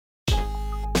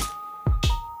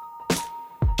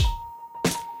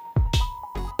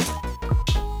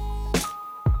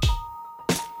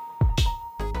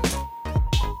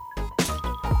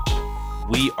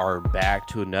We are back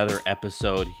to another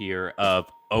episode here of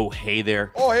Oh Hey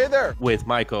There. Oh, hey there. With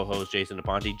my co-host Jason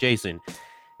DePonte. Jason,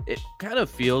 it kind of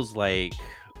feels like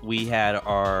we had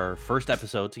our first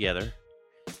episode together,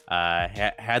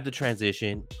 had the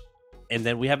transition, and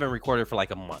then we haven't recorded for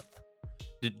like a month.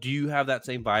 Do you have that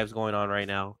same vibes going on right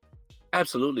now?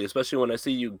 Absolutely, especially when I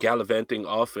see you gallivanting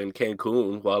off in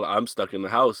Cancun while I'm stuck in the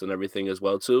house and everything as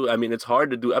well too. I mean, it's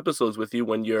hard to do episodes with you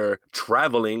when you're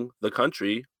traveling the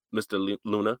country, Mr.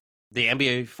 Luna. The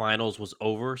NBA finals was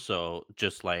over, so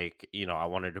just like, I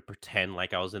wanted to pretend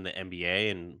like I was in the NBA,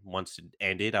 and once it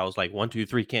ended, I was like 1, 2,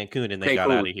 3 Cancun, and then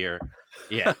got out Cancun. of here.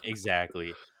 Yeah,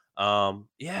 exactly.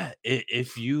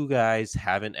 If you guys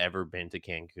haven't ever been to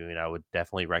Cancun, I would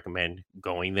definitely recommend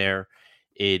going there.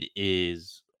 It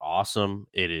is awesome.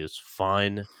 It is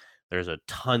fun. There's a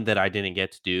ton that I didn't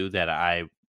get to do that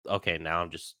okay, now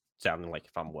I'm just sounding like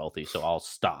if I'm wealthy, so I'll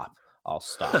stop. I'll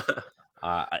stop.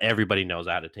 Everybody knows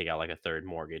how to take out like a third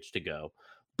mortgage to go.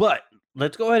 But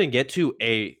let's go ahead and get to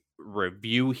a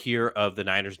review here of the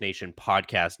Niners Nation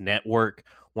Podcast Network.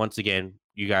 Once again,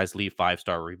 you guys leave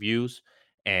 5-star reviews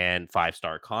and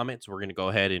 5-star comments. We're going to go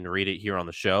ahead and read it here on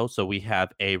the show. So we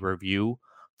have a review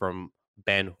from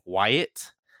Ben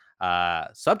Wyatt.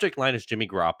 Subject line is Jimmy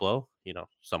Garoppolo,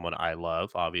 someone I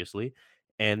love, obviously.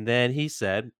 And then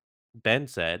Ben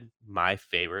said, my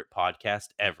favorite podcast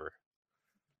ever.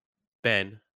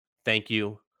 Ben, thank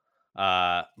you.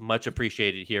 Much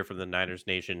appreciated here from the Niners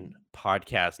Nation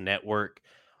Podcast Network.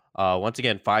 Once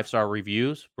again, 5-star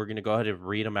reviews. We're going to go ahead and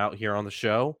read them out here on the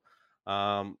show.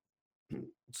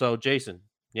 So, Jason,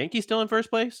 Yankees still in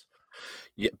first place?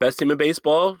 Yeah, best team in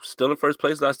baseball, still in first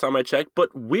place last time I checked, but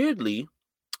weirdly,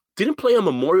 didn't play on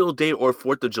Memorial Day or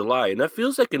 4th of July, and that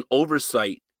feels like an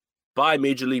oversight by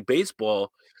Major League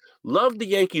Baseball. Love the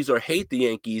Yankees or hate the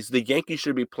Yankees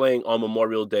should be playing on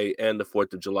Memorial Day and the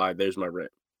 4th of July. There's my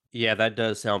rant. Yeah, that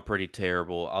does sound pretty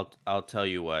terrible. I'll tell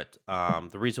you what.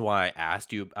 The reason why I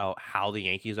asked you about how the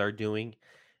Yankees are doing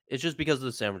is just because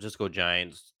the San Francisco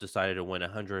Giants decided to win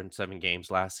 107 games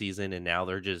last season, and now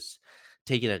they're just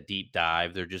taking a deep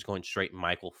dive. They're just going straight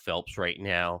Michael Phelps right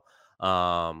now.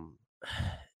 Um,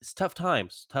 it's tough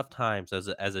times. Tough times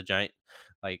as a Giant.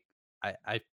 Like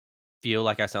I feel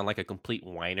like I sound like a complete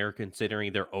whiner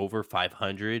considering they're over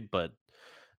 500, but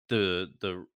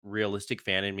the realistic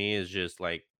fan in me is just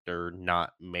like they're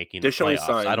not making the They're showing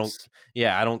playoffs. signs.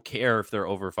 I don't care if they're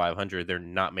over 500. They're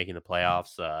not making the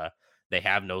playoffs. They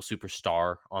have no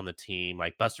superstar on the team.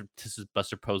 Like this is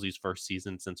Buster Posey's first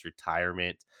season since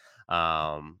retirement.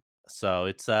 So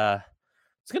it's gonna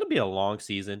be a long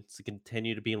season. It's to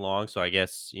continue to be long. So I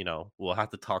guess we'll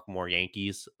have to talk more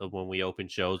Yankees when we open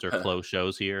shows or close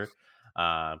shows here,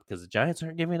 because the Giants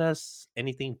aren't giving us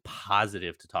anything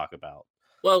positive to talk about.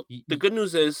 Well, the good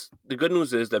news is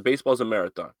that baseball's a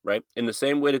marathon, right? In the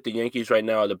same way that the Yankees right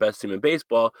now are the best team in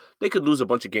baseball, they could lose a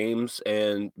bunch of games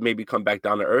and maybe come back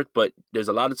down to earth, but there's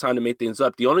a lot of time to make things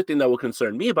up. The only thing that will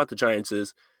concern me about the Giants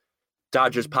is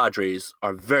Dodgers Padres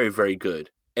are very, very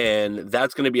good, and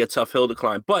that's going to be a tough hill to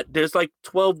climb. But there's like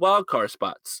 12 wild card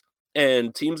spots,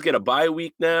 and teams get a bye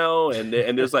week now, and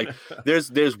there's like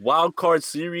there's wild card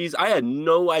series. I had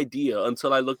no idea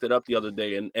until I looked it up the other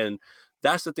day, and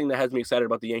that's the thing that has me excited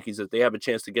about the Yankees, that they have a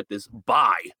chance to get this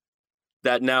bye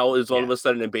that now is all of a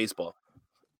sudden in baseball.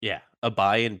 Yeah, a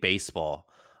bye in baseball.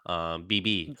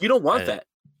 BB. You don't want that.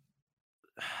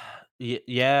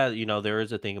 Yeah, there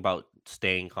is a thing about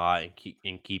staying hot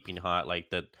and keeping hot, like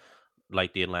the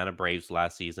Atlanta Braves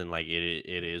last season. Like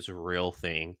it is a real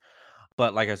thing.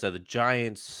 But like I said, the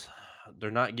Giants,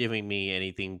 they're not giving me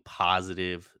anything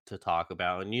positive to talk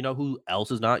about. And you know who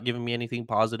else is not giving me anything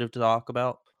positive to talk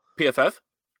about? PFF?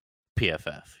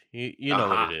 PFF. You know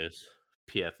what it is.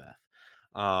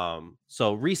 PFF.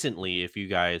 So recently, if you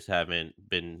guys haven't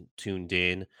been tuned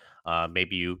in,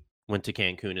 maybe you went to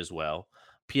Cancun as well.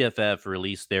 PFF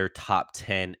released their top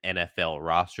 10 NFL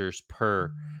rosters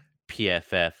per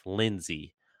PFF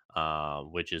Lindsay,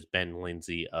 which is Ben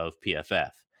Lindsay of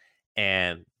PFF.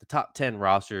 And the top 10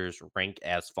 rosters rank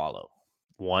as follow: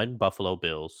 1, Buffalo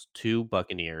Bills; 2,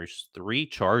 Buccaneers; 3,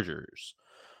 Chargers;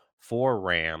 4,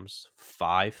 Rams;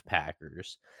 5,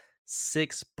 Packers;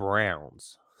 6,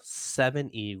 Browns; 7,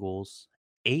 Eagles;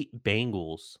 8,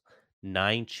 Bengals;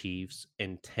 9, Chiefs;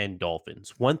 and 10,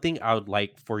 Dolphins. One thing I would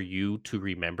like for you to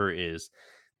remember is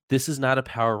this is not a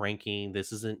power ranking.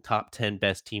 This isn't top 10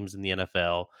 best teams in the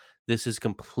NFL. This is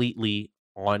completely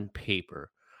on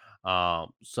paper.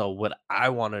 So what I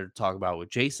wanted to talk about with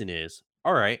Jason is,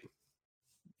 all right,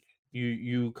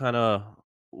 you kind of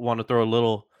want to throw a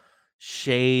little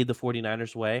shade the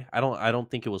 49ers way. I don't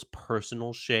think it was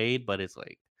personal shade, but it's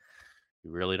like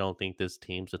You really don't think this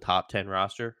team's a top 10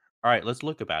 roster? All right, let's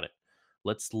look about it.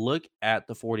 Let's look at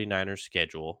the 49ers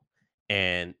schedule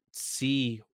and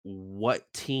see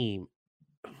what team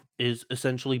is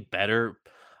essentially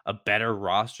a better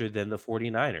roster than the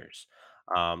 49ers.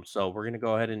 So we're gonna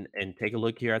go ahead and take a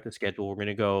look here at the schedule. We're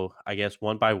gonna go, I guess,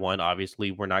 one by one.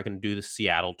 Obviously, we're not gonna do the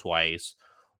Seattle twice.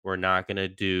 We're not gonna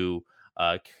do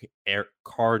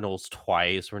Cardinals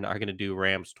twice. We're not gonna do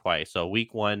Rams twice. So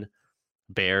week one,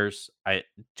 Bears. I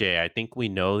think we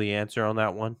know the answer on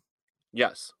that one.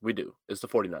 Yes, we do. It's the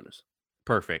 49ers.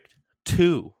 Perfect.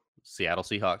 Two, Seattle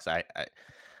Seahawks.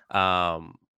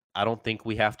 Um I don't think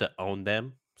we have to own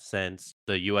them since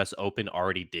the US Open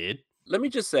already did. Let me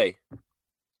just say,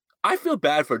 I feel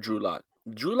bad for Drew Lock.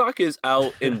 Drew Lock is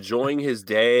out enjoying his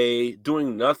day,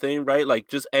 doing nothing, right? Like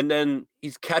just and then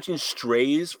he's catching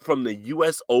strays from the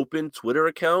US Open Twitter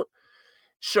account.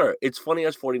 Sure, it's funny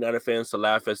as 49er fans to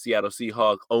laugh at Seattle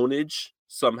Seahawk ownage,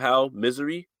 somehow,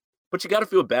 misery. But you got to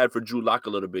feel bad for Drew Lock a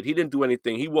little bit. He didn't do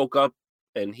anything. He woke up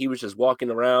and he was just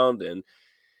walking around and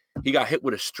he got hit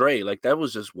with a stray. Like that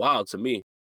was just wild to me.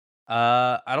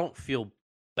 I don't feel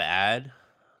bad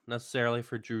necessarily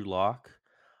for Drew Lock,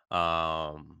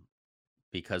 um,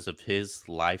 because of his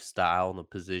lifestyle and the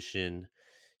position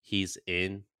he's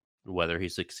in, whether he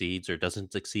succeeds or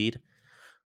doesn't succeed.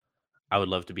 I would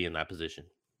love to be in that position.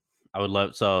 I would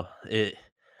love so it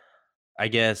I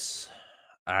guess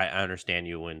I understand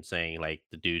you when saying like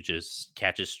the dude just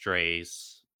catches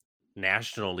strays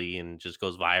nationally and just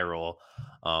goes viral.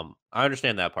 I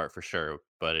understand that part for sure,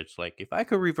 but it's like if I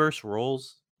could reverse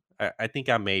roles, I think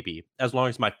I maybe as long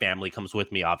as my family comes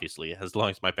with me. Obviously, as long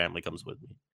as my family comes with me.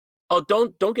 Oh,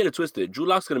 don't get it twisted. Drew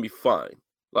Lock's gonna be fine.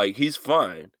 Like he's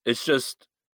fine. It's just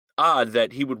odd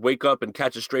that he would wake up and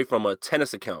catch a stray from a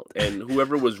tennis account and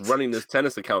whoever was running this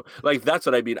tennis account. Like that's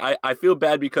what I mean. I feel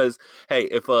bad because hey,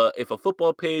 if a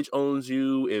football page owns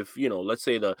you, if you know, let's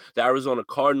say the Arizona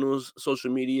Cardinals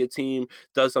social media team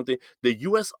does something, the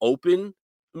US Open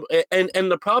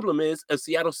and the problem is a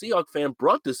Seattle Seahawks fan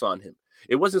brought this on him.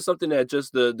 It wasn't something that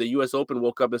just the US Open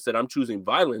woke up and said, I'm choosing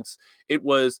violence. It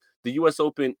was the US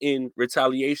Open in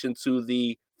retaliation to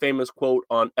the famous quote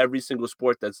on every single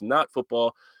sport that's not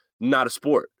football, not a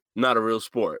sport, not a real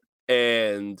sport.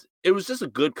 And it was just a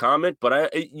good comment,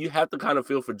 but you have to kind of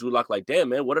feel for Drew Lock, like, damn,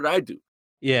 man, what did I do?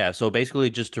 Yeah. So basically,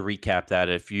 just to recap that,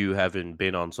 if you haven't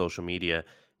been on social media,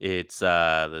 it's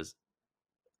the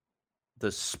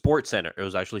Sports Center. It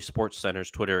was actually Sports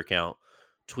Center's Twitter account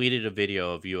tweeted a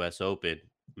video of U.S. Open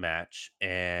match,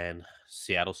 and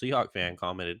Seattle Seahawk fan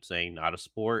commented saying not a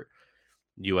sport.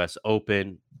 U.S.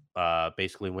 Open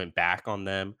basically went back on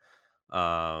them,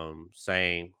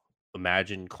 saying,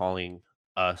 "Imagine calling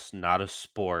us not a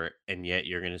sport, and yet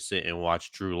you're going to sit and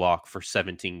watch Drew Lock for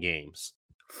 17 games."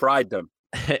 Fried them.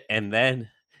 and then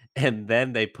and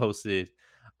then they posted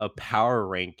a power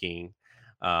ranking,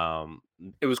 um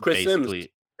It was Chris Sims.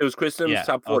 basically. It was Chris Sims Yeah,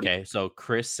 top 40. okay, so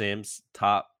Chris Sims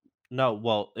top no,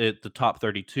 well, the top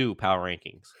 32 power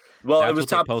rankings. Well, it That's was what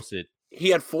they top. posted. He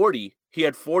had 40. He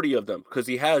had 40 of them because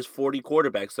he has 40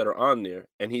 quarterbacks that are on there,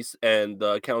 and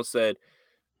the account said,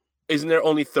 "Isn't there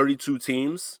only 32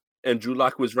 teams?" And Drew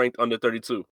Lock was ranked under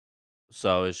 32.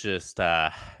 So it's just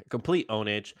complete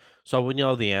ownage. So we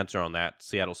know the answer on that.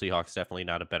 Seattle Seahawks definitely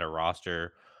not a better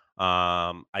roster.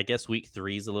 I guess week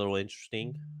 3 is a little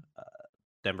interesting. Uh,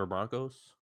 Denver Broncos.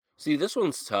 See, this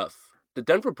one's tough. The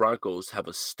Denver Broncos have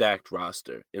a stacked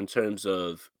roster in terms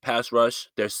of pass rush.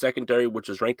 Their secondary, which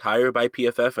is ranked higher by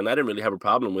PFF, and I didn't really have a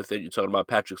problem with it. You're talking about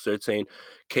Patrick Surtain,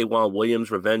 K'Wan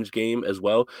Williams' revenge game as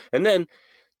well. And then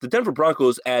the Denver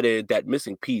Broncos added that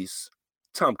missing piece,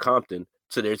 Tom Compton,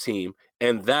 to their team,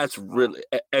 and that's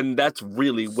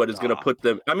really what is going to Stop. put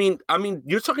them. I mean,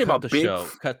 you're talking Cut about the show.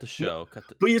 Cut the show. Cut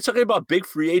the but you're talking about big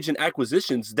free agent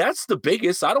acquisitions. That's the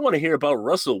biggest. I don't want to hear about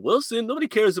Russell Wilson. Nobody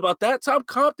cares about that. Tom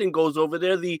Compton goes over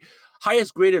there, the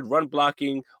highest graded run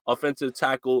blocking offensive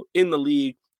tackle in the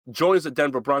league, joins the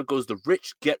Denver Broncos. The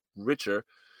rich get richer.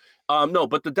 No,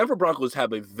 but the Denver Broncos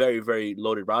have a very, very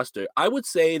loaded roster. I would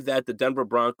say that the Denver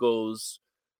Broncos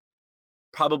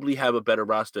probably have a better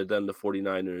roster than the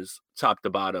 49ers top to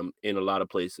bottom in a lot of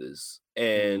places.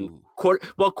 And Ooh.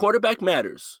 quarterback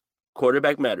matters.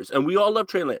 Quarterback matters. And we all love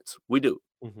Trey Lance. We do.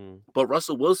 Mhm. But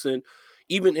Russell Wilson,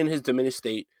 even in his diminished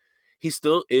state, he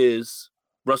still is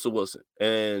Russell Wilson.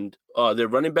 And their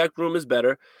running back room is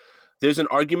better. There's an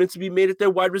argument to be made that their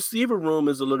wide receiver room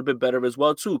is a little bit better as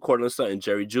well too. Cortland Sutton,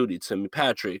 Jerry Jeudy, Timmy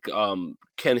Patrick,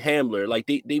 Ken Hamler, like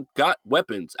they've got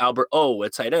weapons. Albert O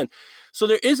at tight end, so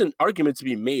there is an argument to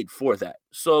be made for that.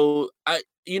 So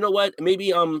you know what?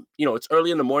 Maybe it's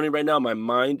early in the morning right now. My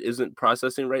mind isn't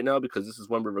processing right now because this is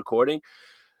when we're recording.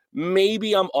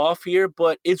 Maybe I'm off here,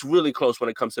 but it's really close when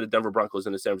it comes to the Denver Broncos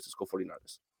and the San Francisco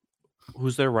 49ers.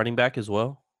 Who's their running back as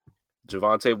well?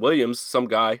 Javonte Williams, some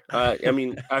guy. I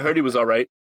mean, I heard he was all right.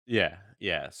 Yeah,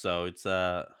 yeah. So it's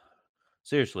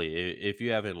seriously, if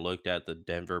you haven't looked at the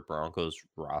Denver Broncos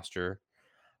roster,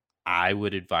 I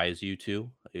would advise you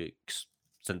to,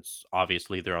 since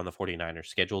obviously they're on the 49ers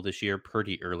schedule this year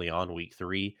pretty early on, week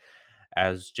 3.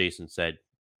 As Jason said,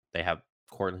 they have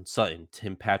Cortland Sutton,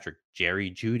 Tim Patrick,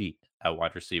 Jerry Jeudy at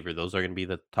wide receiver. Those are going to be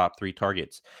the top 3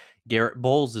 targets. Garrett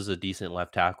Bowles is a decent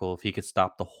left tackle if he could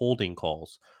stop the holding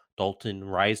calls. Dalton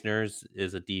Reisner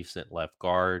is a decent left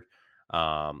guard.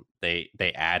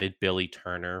 They added Billy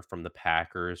Turner from the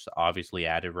Packers, obviously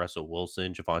added Russell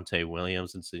Wilson, Javonte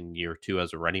Williams in year 2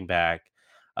 as a running back.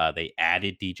 They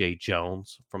added DJ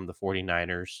Jones from the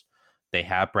 49ers. They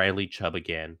have Bradley Chubb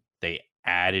again. They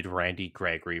added Randy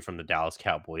Gregory from the Dallas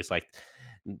Cowboys. Like,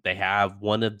 they have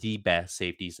one of the best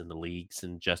safeties in the leagues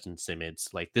and Justin Simmons.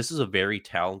 Like, this is a very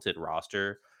talented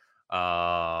roster.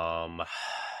 Um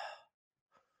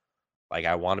like,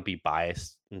 I want to be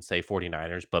biased and say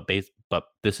 49ers, but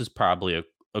this is probably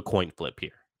a coin flip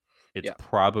here. It's Yeah,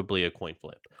 probably a coin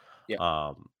flip. yeah.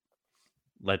 Um,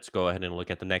 let's go ahead and look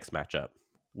at the next matchup.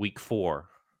 Week 4,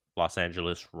 Los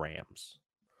Angeles Rams.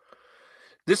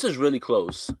 This is really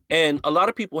close. And a lot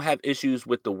of people have issues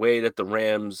with the way that the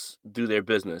Rams do their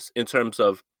business in terms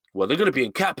of, well, they're going to be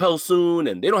in cap hell soon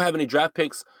and they don't have any draft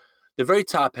picks. They're very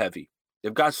top heavy.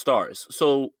 They've got stars.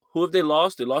 So who have they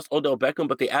lost? They lost Odell Beckham,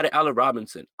 but they added Allen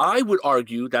Robinson. I would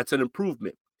argue that's an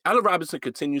improvement. Allen Robinson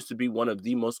continues to be one of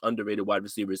the most underrated wide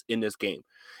receivers in this game.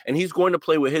 And he's going to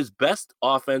play with his best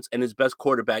offense and his best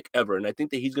quarterback ever. And I think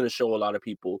that he's going to show a lot of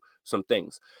people some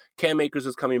things. Cam Akers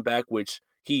is coming back, which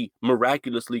he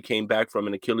miraculously came back from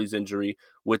an Achilles injury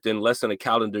within less than a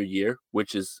calendar year,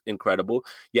 which is incredible.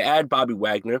 You add Bobby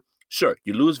Wagner. Sure,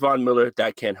 you lose Von Miller.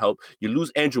 That can't help. You lose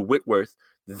Andrew Whitworth.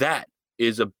 That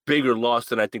is a bigger loss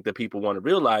than I think that people want to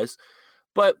realize.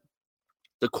 But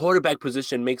the quarterback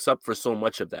position makes up for so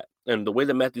much of that. And the way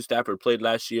that Matthew Stafford played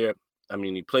last year, I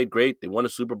mean, he played great. They won a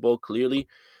Super Bowl clearly.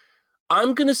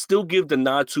 I'm going to still give the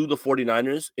nod to the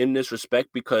 49ers in this respect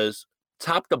because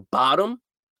top to bottom,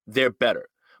 they're better.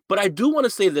 But I do want to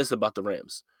say this about the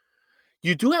Rams.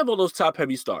 You do have all those top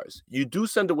heavy stars. You do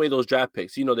send away those draft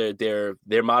picks. You know,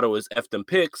 their motto is F them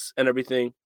picks and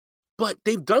everything. But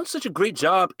they've done such a great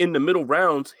job in the middle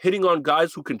rounds hitting on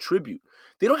guys who contribute.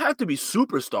 They don't have to be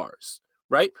superstars,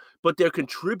 right? But they're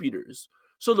contributors.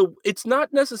 So it's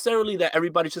not necessarily that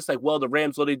everybody's just like, well, the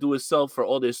Rams, all they do is sell for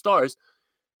all their stars.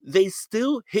 They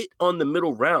still hit on the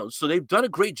middle rounds. So they've done a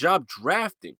great job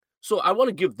drafting. So I want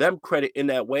to give them credit in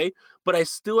that way, but I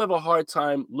still have a hard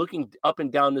time looking up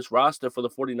and down this roster for the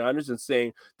 49ers and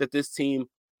saying that this team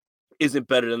isn't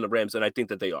better than the Rams, and I think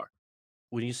that they are.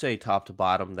 When you say top to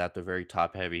bottom, that they're very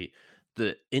top heavy,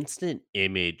 the instant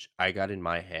image I got in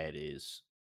my head is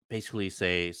basically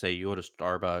say you go to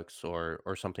Starbucks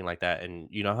or something like that, and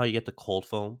you know how you get the cold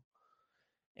foam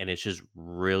and it's just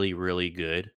really, really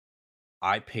good.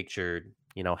 I pictured,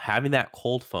 having that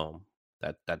cold foam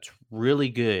that's really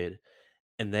good,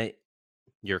 and that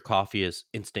your coffee is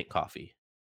instant coffee.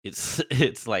 It's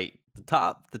it's like the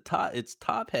top it's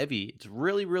top heavy. It's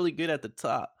really, really good at the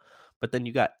top. But then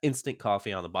you got instant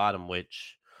coffee on the bottom,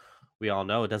 which we all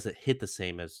know it doesn't hit the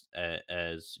same as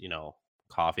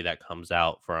coffee that comes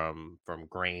out from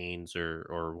grains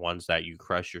or ones that you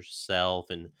crush yourself.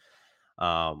 And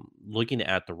looking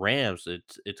at the Rams,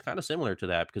 it's kind of similar to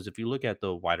that because if you look at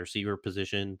the wide receiver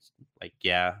positions, like,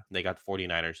 yeah, they got the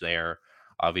 49ers there.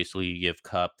 Obviously, you give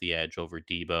Cup the edge over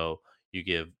Debo. You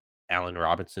give Allen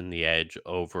Robinson the edge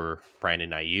over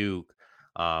Brandon Ayuk.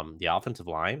 The offensive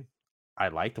line, I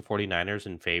like the 49ers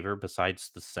in favor besides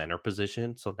the center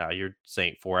position. So now you're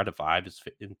saying 4 out of 5 is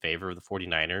in favor of the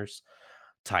 49ers.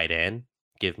 Tight end,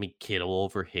 give me Kittle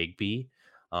over Higby.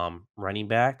 Running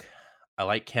back, I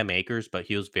like Cam Akers, but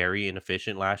he was very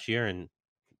inefficient last year, and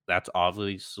that's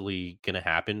obviously going to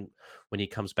happen when he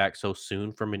comes back so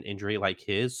soon from an injury like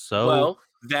his. So, Well,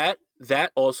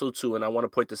 that also too, and I want to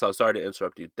point this out. Sorry to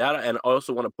interrupt you. That and I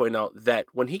also want to point out that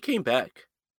when he came back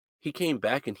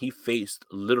and he faced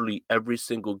literally every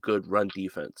single good run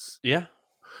defense. yeah,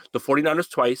 The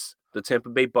 49ers twice, the Tampa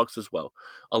Bay Bucks as well.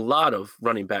 A lot of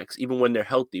running backs, even when they're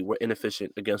healthy, were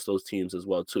inefficient against those teams as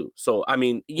well too. So I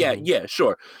mean, Mhm. yeah,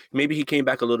 sure. Maybe he came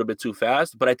back a little bit too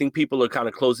fast, but I think people are kind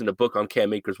of closing the book on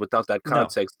Cam Akers without that No.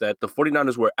 context that the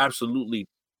 49ers were absolutely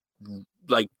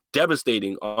like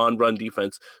devastating on run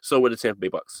defense. So were the Tampa Bay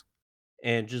Bucks.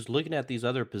 And just looking at these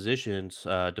other positions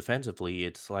defensively,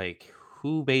 it's like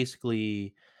who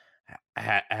basically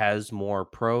has more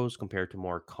pros compared to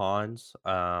more cons,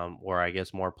 or I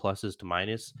guess more pluses to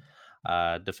minus.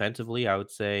 Defensively, I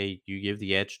would say you give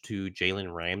the edge to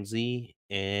Jalen Ramsey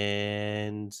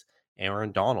and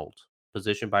Aaron Donald,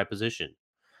 position by position.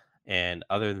 And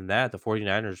other than that, the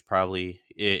 49ers probably,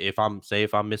 if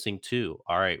I'm missing two,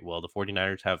 all right, well, the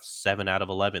 49ers have 7 out of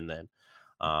 11 then.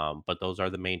 But those are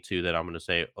the main two that I'm going to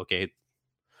say, okay,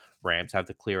 Rams have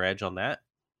the clear edge on that.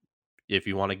 If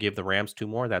you want to give the Rams two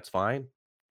more, that's fine.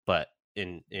 But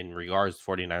in regards, the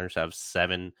 49ers have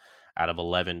 7 out of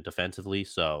 11 defensively.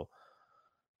 So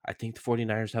I think the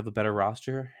 49ers have a better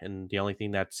roster. And the only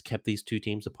thing that's kept these two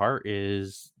teams apart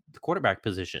is the quarterback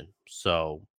position.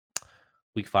 So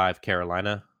week 5,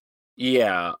 Carolina.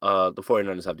 Yeah, the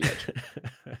 49ers have the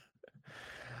edge.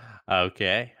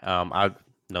 Okay. I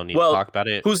no need to Well, talk about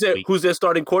it. Week who's their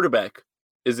starting quarterback?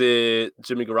 Is it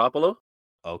Jimmy Garoppolo?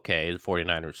 Okay, the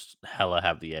 49ers hella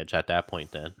have the edge at that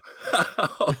point then.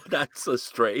 Oh, that's a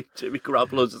stray. Jimmy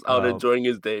Garoppolo's just out Um, enjoying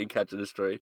his day and catching a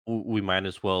stray. we might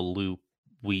as well loop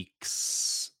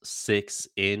weeks 6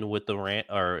 in with the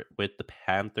or with the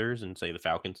Panthers and say the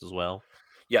Falcons as well.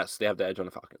 Yes, they have the edge on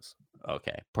the Falcons.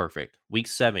 Okay, perfect. Week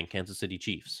 7, Kansas City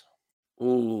Chiefs.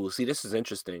 Ooh, see, this is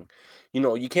interesting.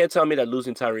 You can't tell me that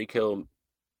losing Tyreek Hill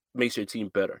makes your team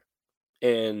better.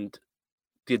 And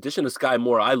the addition of Sky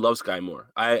Moore, I love Sky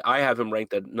Moore. I have him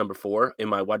ranked at number 4 in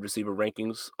my wide receiver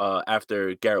rankings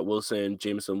after Garrett Wilson,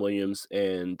 Jameson Williams,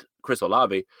 and Chris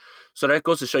Olave. So that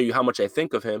goes to show you how much I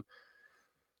think of him.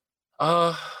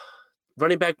 Uh,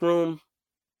 Running back room,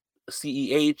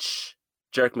 CEH,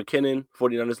 Jerick McKinnon,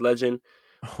 49ers legend.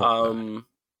 Oh god. Um,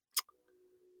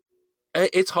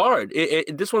 it's hard.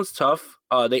 This one's tough.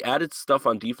 They added stuff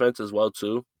on defense as well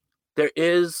too. There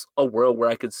is a world where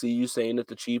I could see you saying that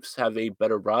the Chiefs have a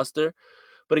better roster.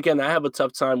 But again, I have a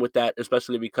tough time with that,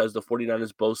 especially because the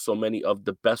 49ers boast so many of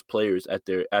the best players at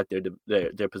their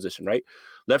position, right?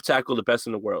 Left tackle, the best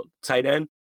in the world. Tight end,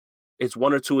 it's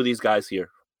one or two of these guys here.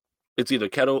 It's either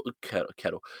Kittle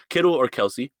or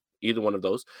Kelsey, either one of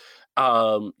those.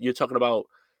 You're talking about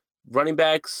running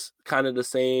backs, kind of the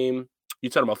same. You're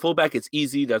talking about fullback, it's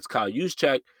easy. That's Kyle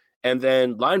Juszczyk. And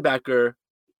then linebacker,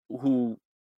 who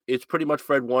it's pretty much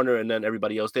Fred Warner and then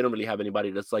everybody else. They don't really have anybody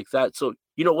that's like that. So,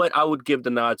 you know what? I would give the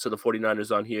nod to the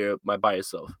 49ers on here, my bias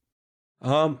self.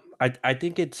 I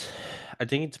think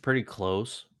it's pretty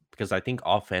close because I think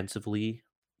offensively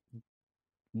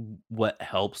what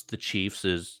helps the Chiefs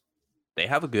is they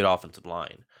have a good offensive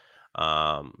line.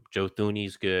 Joe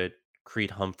Thuney's good.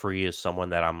 Creed Humphrey is someone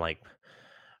that I'm like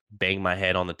bang my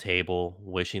head on the table,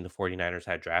 wishing the 49ers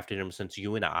had drafted him since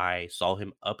you and I saw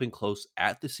him up and close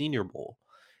at the Senior Bowl.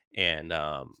 And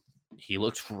he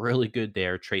looks really good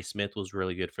there. Trey Smith was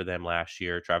really good for them last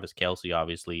year. Travis Kelsey,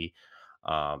 obviously,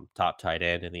 top tight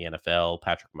end in the NFL.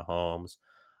 Patrick Mahomes.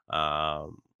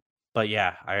 Um, but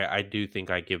yeah, I do think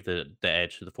I give the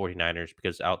edge to the 49ers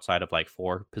because outside of like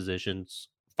 4 positions,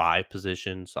 5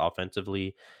 positions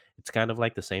offensively, it's kind of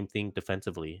like the same thing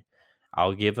defensively.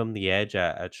 I'll give them the edge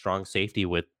at strong safety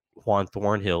with Juan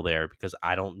Thornhill there because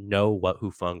I don't know what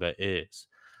Hufunga is.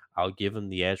 I'll give him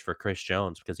the edge for Chris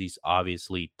Jones because he's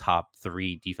obviously top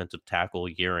 3 defensive tackle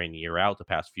year in, year out the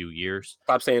past few years.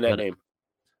 Stop saying that But name.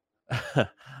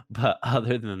 but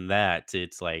other than that,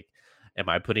 it's like, am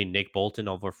I putting Nick Bolton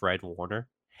over Fred Warner?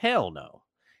 Hell no.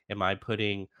 Am I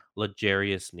putting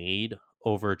Legarius Need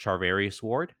over Charvarius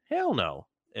Ward? Hell no.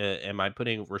 Am I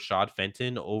putting Rashad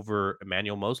Fenton over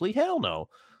Emmanuel Mosley? Hell no.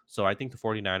 So I think the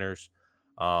 49ers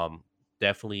um,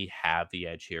 definitely have the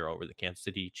edge here over the Kansas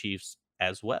City Chiefs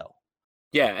as well.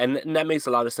 Yeah, and that makes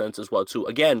a lot of sense as well too.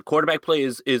 Again, quarterback play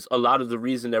is a lot of the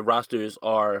reason that rosters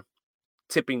are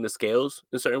tipping the scales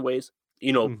in certain ways.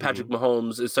 Patrick Hmm.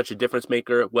 Mahomes is such a difference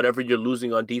maker. Whatever you're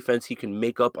losing on defense, he can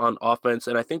make up on offense.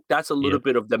 And I think that's a little Yep.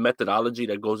 bit of the methodology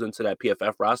that goes into that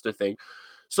PFF roster thing.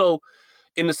 So,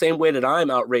 in the same way that I'm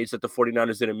outraged that the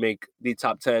 49ers didn't make the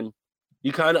top 10,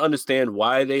 you kind of understand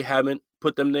why they haven't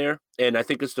put them there. And I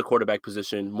think it's the quarterback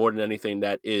position more than anything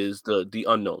that is the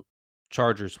unknown.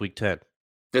 Chargers week 10.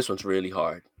 This one's really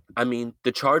hard. I mean,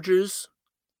 the Chargers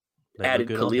They look added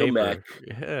good on Khalil Mack,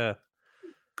 paper. Yeah.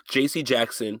 JC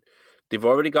Jackson. They've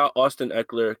already got Austin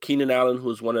Eckler, Keenan Allen,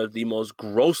 who's one of the most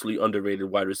grossly underrated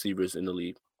wide receivers in the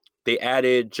league. They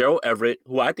added Gerald Everett,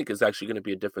 who I think is actually going to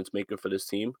be a difference maker for this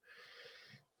team.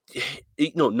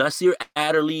 Nasir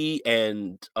Adderley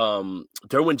and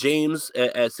Derwin James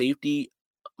at safety.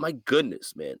 My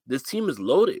goodness, man, this team is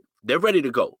loaded. They're ready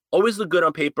to go. Always look good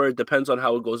on paper. It depends on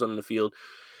how it goes on in the field.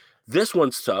 This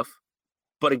one's tough,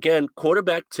 but again,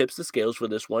 quarterback tips the scales for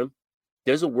this one.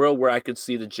 There's a world where I could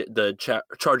see the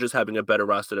Chargers having a better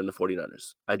roster than the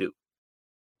 49ers. I do.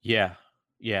 Yeah.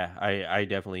 Yeah, I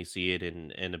definitely see it,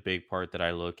 and a big part that I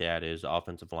look at is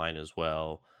offensive line as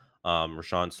well.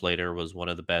 Rashawn Slater was one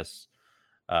of the best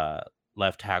uh,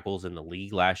 left tackles in the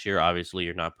league last year. Obviously,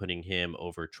 you're not putting him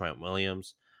over Trent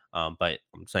Williams, but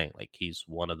I'm saying like he's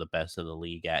one of the best in the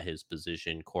league at his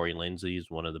position. Corey Lindsey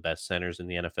is one of the best centers in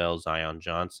the NFL. Zion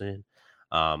Johnson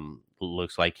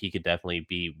looks like he could definitely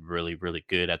be really, really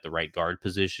good at the right guard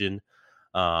position.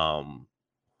 Um,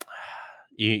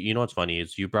 you know what's funny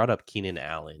is you brought up Keenan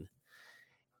Allen,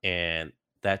 and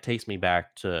that takes me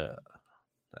back to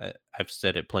I've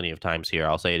said it plenty of times here.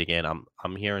 I'll say it again.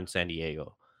 I'm here in San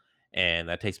Diego, and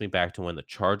that takes me back to when the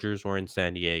Chargers were in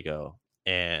San Diego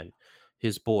and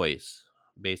his boys.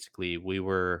 Basically, we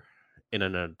were in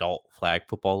an adult flag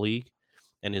football league,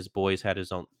 and his boys had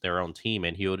his own their own team,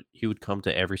 and he would come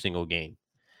to every single game,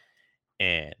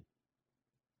 and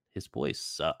his boys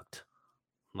sucked.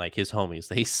 Like his homies,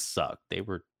 they sucked. They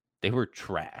were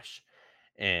trash.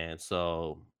 And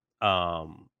so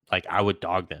like I would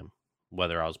dog them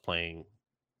whether I was playing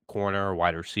corner or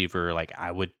wide receiver, like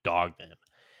I would dog them.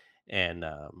 And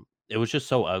it was just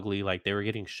so ugly, like they were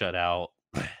getting shut out.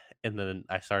 And then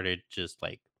I started just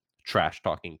like trash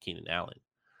talking Keenan Allen.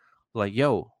 Like,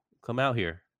 "Yo, come out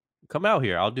here. Come out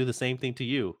here. I'll do the same thing to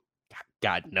you."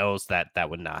 God knows that that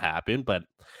would not happen, but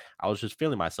I was just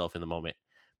feeling myself in the moment.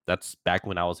 That's back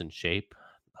when I was in shape.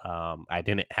 I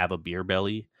didn't have a beer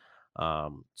belly.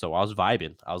 So I was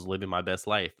vibing. I was living my best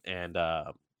life. And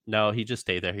no, he just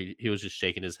stayed there. He was just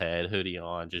shaking his head, hoodie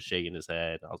on, just shaking his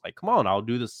head. I was like, come on, I'll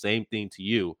do the same thing to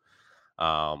you.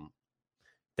 Um,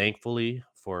 Thankfully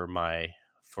for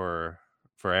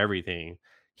for everything,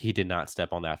 he did not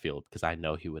step on that field because I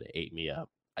know he would have ate me up.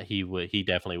 He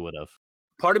definitely would have.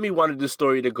 Part of me wanted this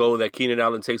story to go that Keenan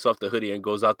Allen takes off the hoodie and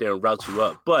goes out there and routes you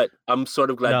up, but I'm sort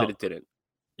of glad that No, it didn't.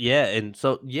 yeah, and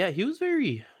so yeah, he was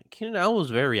very Keenan Allen was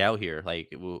very out here,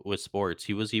 like with sports.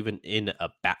 He was even in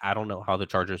I don't know how the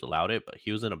Chargers allowed it, but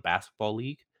he was in a basketball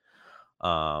league.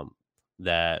 Um,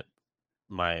 that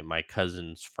my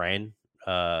cousin's friend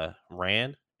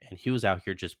ran, and he was out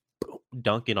here just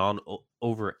dunking on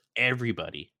over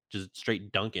everybody, just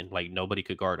straight dunking like nobody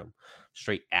could guard him.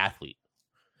 Straight athlete.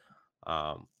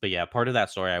 But yeah, part of that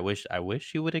story, I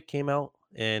wish he would have came out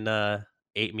and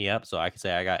ate me up so I could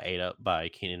say I got ate up by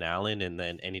Keenan Allen. And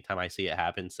then anytime I see it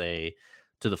happen, say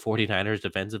to the 49ers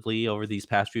defensively over these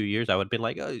past few years, I would have been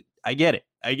like, oh, I get it.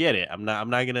 I get it. I'm not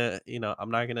gonna,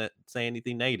 I'm not gonna say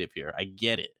anything negative here. I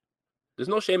get it. There's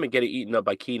no shame in getting eaten up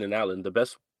by Keenan Allen. The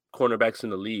best cornerbacks in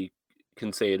the league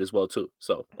can say it as well too.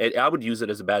 So I would use it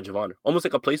as a badge of honor, almost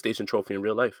like a PlayStation trophy in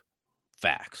real life.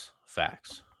 Facts.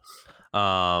 Facts.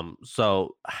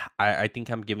 So I think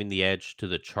I'm giving the edge to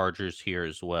the Chargers here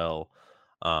as well.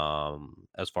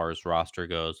 As far as roster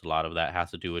goes, a lot of that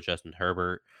has to do with Justin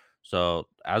Herbert. So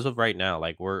as of right now,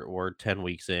 like we're 10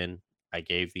 weeks in, I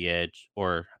gave the edge,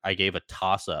 or I gave a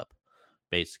toss up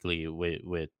basically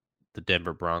with the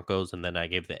Denver Broncos, and then I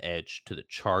gave the edge to the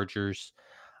Chargers.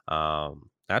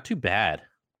 Not too bad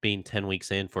being 10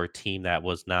 weeks in for a team that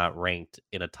was not ranked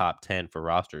in a top 10 for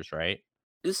rosters, right?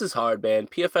 This is hard, man.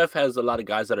 PFF has a lot of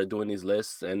guys that are doing these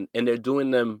lists, and they're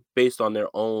doing them based on their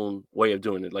own way of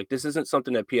doing it. Like this isn't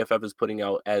something that PFF is putting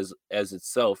out as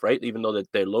itself, right? Even though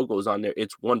that their logo is on there,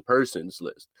 it's one person's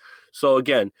list. So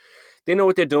again, they know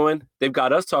what they're doing. They've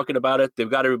got us talking about it. They've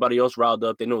got everybody else riled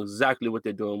up. They know exactly what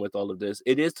they're doing with all of this.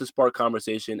 It is to spark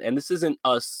conversation, and this isn't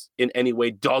us in any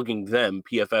way dogging them,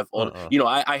 PFF. Or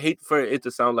Uh-uh. I hate for it to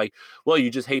sound like, well,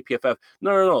 you just hate PFF. No,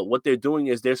 no, no. What they're doing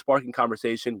is they're sparking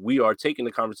conversation. We are taking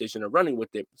the conversation and running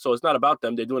with it. So it's not about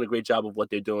them. They're doing a great job of what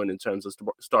they're doing in terms of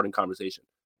starting conversation.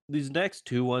 These next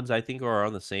two ones I think are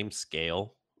on the same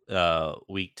scale.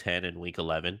 Week 10 and week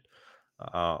 11.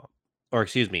 Uh, or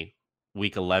excuse me,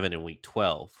 week 11 and week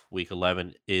 12. Week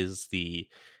 11 is the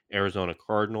Arizona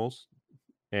Cardinals,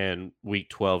 and week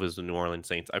 12 is the New Orleans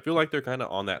Saints. I feel like they're kind of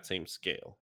on that same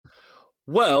scale.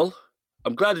 Well,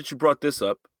 I'm glad that you brought this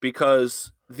up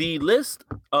because the list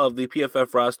of the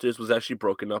PFF rosters was actually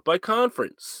broken up by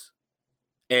conference.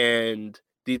 And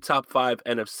the top 5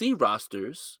 NFC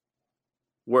rosters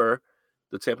were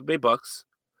the Tampa Bay Bucks,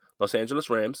 Los Angeles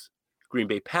Rams, Green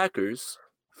Bay Packers,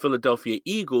 Philadelphia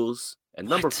Eagles, and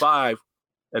number What?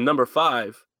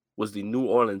 5, was the New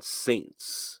Orleans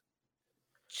Saints.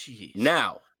 Jeez.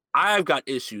 Now, I've got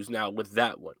issues now with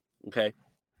that one. Okay.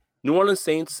 New Orleans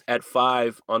Saints at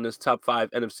 5 on this top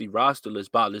 5 NFC roster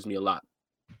list bothers me a lot.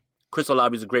 Chris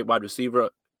Olave is a great wide receiver.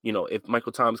 You know, if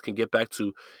Michael Thomas can get back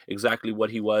to exactly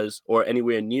what he was or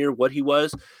anywhere near what he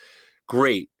was,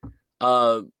 great.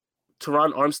 Teron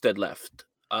Armstead left.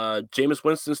 Jameis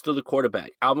Winston's still the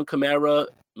quarterback. Alvin Kamara,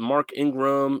 Mark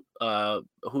Ingram,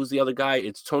 who's the other guy?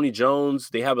 It's Tony Jones.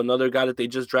 They have another guy that they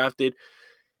just drafted.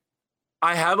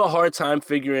 I have a hard time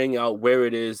figuring out where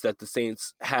it is that the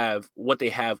Saints have what they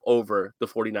have over the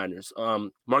 49ers.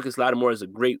 Marcus Lattimore is a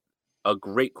great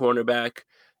cornerback.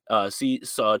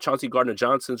 Chauncey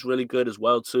Gardner-Johnson's really good as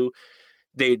well too.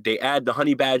 They add the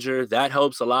Honey Badger. That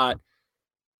helps a lot.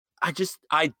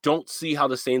 I don't see how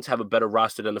the Saints have a better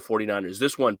roster than the 49ers.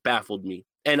 This one baffled me.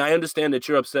 And I understand that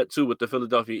you're upset too with the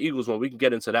Philadelphia Eagles one. We can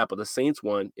get into that, but the Saints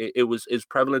one, it's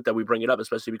prevalent that we bring it up,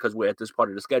 especially because we're at this part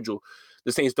of the schedule.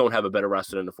 The Saints don't have a better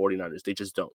roster than the 49ers. They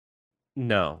just don't.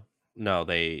 No, no,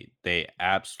 they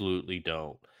absolutely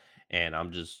don't. And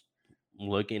I'm just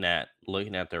looking at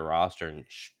their roster and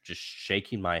just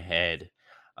shaking my head.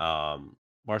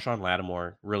 Marshawn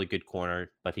Lattimore, really good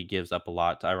corner, but he gives up a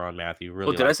lot. Tyrann Mathieu, Oh,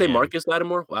 really did I like say him. Marcus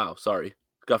Lattimore? Wow, sorry.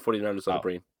 Got 49ers on the Oh,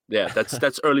 brain. Yeah,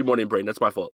 that's early morning brain. That's my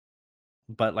fault.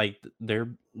 but like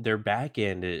their back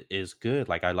end is good.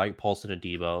 Like I like Paulson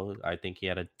Adebo. I think he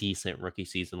had a decent rookie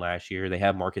season last year. They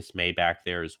have Marcus May back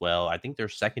there as well. I think their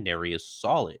secondary is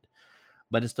solid.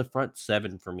 But it's the front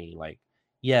seven for me. Like,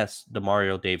 yes,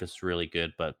 Demario Davis is really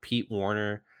good, but Pete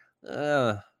Warner,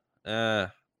 uh, uh,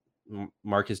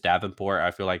 Marcus Davenport,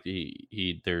 I feel like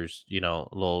there's a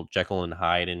little Jekyll and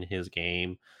Hyde in his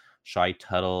game. Shy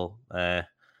Tuttle,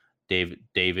 David,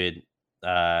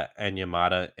 and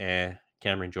Yamada,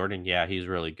 Cameron Jordan, yeah, he's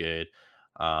really good.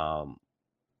 Um,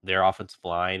 their offensive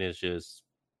line is just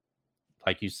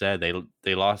like you said,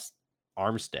 they lost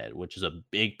Armstead, which is a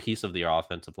big piece of their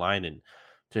offensive line, and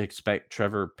to expect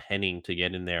Trevor Penning to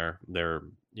get in their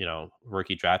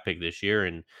rookie draft pick this year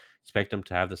and expect them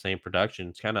to have the same production,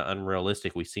 it's kind of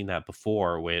unrealistic. We've seen that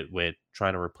before with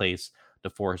trying to replace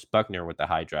DeForest Buckner with the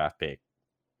high draft pick.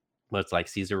 But it's like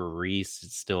Cesar Reese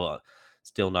is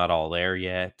still not all there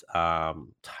yet.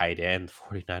 Tight end,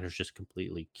 49ers just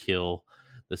completely kill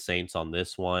the Saints on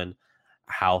this one.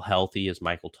 How healthy is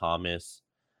Michael Thomas?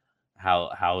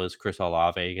 How is Chris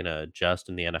Olave going to adjust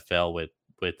in the NFL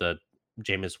with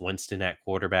Jameis Winston at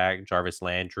quarterback, Jarvis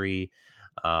Landry?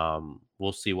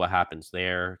 We'll see what happens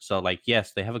there. So, like,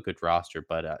 yes, they have a good roster,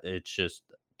 but it's just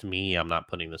to me, I'm not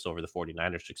putting this over the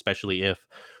 49ers, especially if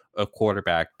a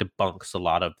quarterback debunks a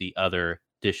lot of the other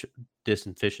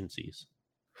disinefficiencies.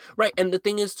 Right. And the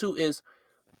thing is, too, is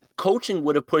coaching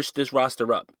would have pushed this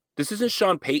roster up. This isn't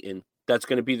Sean Payton that's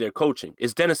going to be their coaching.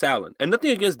 It's Dennis Allen. And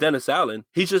nothing against Dennis Allen.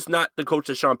 He's just not the coach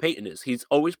that Sean Payton is. He's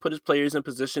always put his players in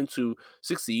position to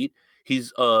succeed.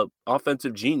 He's a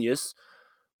offensive genius,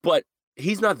 but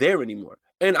he's not there anymore.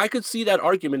 And I could see that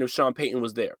argument if Sean Payton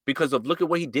was there because of look at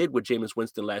what he did with Jameis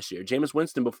Winston last year. Jameis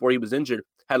Winston, before he was injured,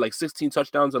 had like 16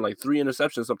 touchdowns and like 3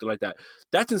 interceptions, something like that.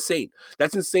 That's insane.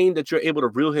 That's insane that you're able to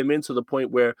reel him in to the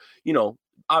point where,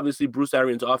 obviously Bruce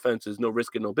Arians' offense is no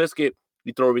risk and no biscuit.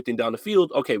 You throw everything down the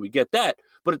field. Okay, we get that.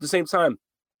 But at the same time,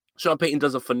 Sean Payton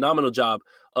does a phenomenal job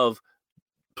of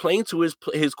playing to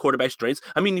his quarterback strengths.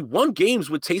 I mean, he won games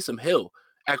with Taysom Hill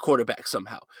at quarterback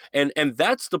somehow. And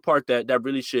that's the part that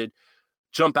really should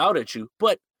jump out at you.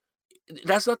 But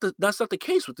that's not the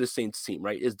case with this Saints team,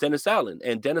 right? It's Dennis Allen.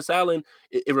 And Dennis Allen,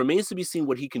 it remains to be seen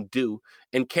what he can do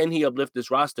and can he uplift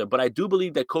this roster. But I do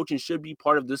believe that coaching should be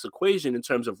part of this equation in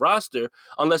terms of roster,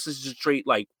 unless it's just straight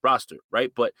like roster,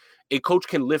 right? But a coach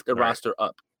can lift a Right. roster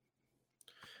up.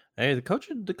 Hey, the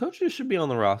coaches should be on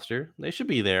the roster. They should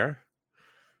be there.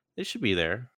 They should be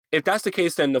there. If that's the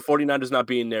case, then the 49ers not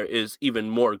being there is even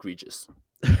more egregious.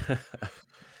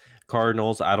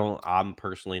 Cardinals, I'm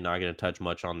personally not going to touch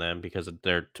much on them because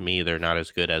to me they're not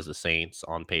as good as the Saints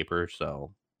on paper.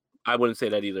 So I wouldn't say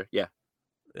that either. Yeah.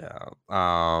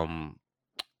 yeah.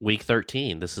 Week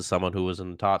 13. This is someone who was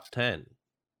in the top 10.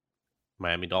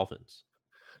 Miami Dolphins.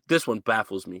 This one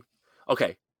baffles me.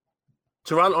 Okay.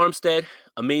 Teron Armstead,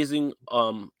 amazing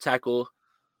tackle.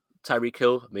 Tyreek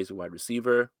Hill, amazing wide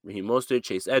receiver. Raheem Mostert,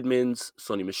 Chase Edmonds,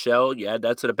 Sony Michel. You add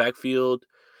that to the backfield.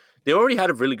 They already had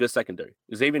a really good secondary.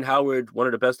 Xavier Howard, one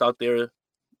of the best out there.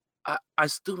 I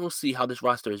still don't see how this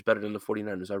roster is better than the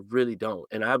 49ers. I really don't.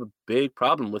 And I have a big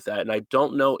problem with that. And I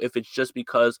don't know if it's just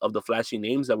because of the flashy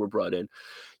names that were brought in.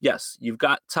 Yes, you've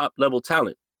got top level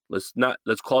talent. Let's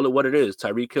call it what it is.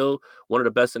 Tyreek Hill, one of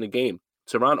the best in the game.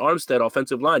 Teron Armstead,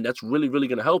 offensive line, that's really, really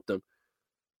going to help them.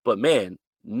 But man,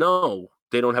 no.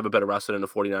 they don't have a better roster than the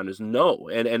 49ers. No,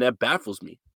 and that baffles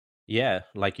me. Yeah,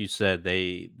 like you said,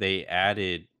 they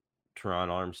added Teron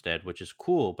Armstead, which is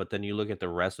cool, but then you look at the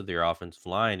rest of their offensive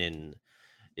line and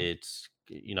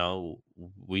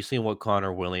we've seen what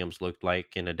Connor Williams looked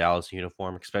like in a Dallas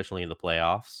uniform, especially in the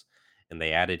playoffs, and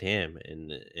they added him,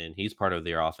 and he's part of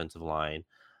their offensive line.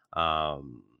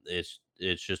 It's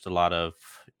just a lot of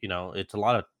it's a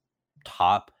lot of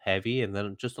top heavy, and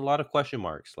then just a lot of question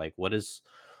marks. Like, what is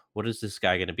this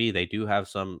guy going to be? They do have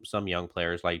some young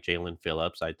players like Jalen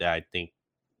Phillips. I think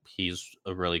he's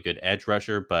a really good edge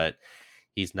rusher, but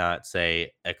he's not,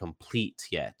 say, a complete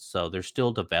yet. So they're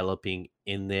still developing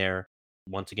in there.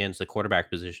 Once again, it's the quarterback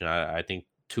position. I think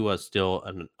Tua's still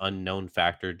an unknown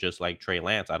factor, just like Trey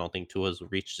Lance. I don't think Tua's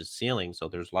reached his ceiling. So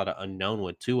there's a lot of unknown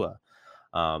with Tua.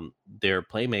 Their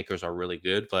playmakers are really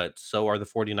good, but so are the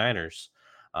 49ers.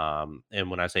 And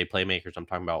when I say playmakers, I'm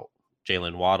talking about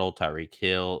Jalen Waddle, Tyreek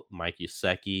Hill, Mike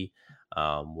Gesicki.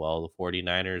 Well, the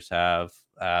 49ers have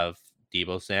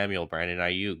Debo Samuel, Brandon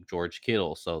Ayuk, George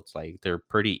Kittle. So it's like they're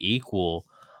pretty equal.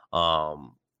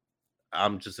 Um,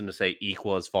 I'm just going to say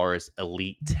equal as far as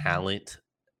elite talent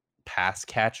pass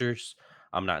catchers.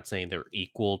 I'm not saying they're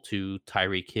equal to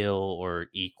Tyreek Hill or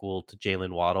equal to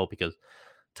Jalen Waddle because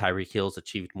Tyreek Hill's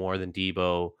achieved more than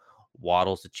Debo.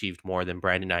 Waddle's achieved more than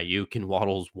Brandon Ayuk in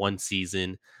Waddle's one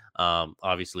season.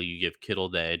 Obviously, you give Kittle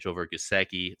the edge over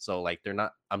Gasecki. So, like, they're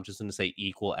not, I'm just going to say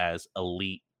equal as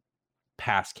elite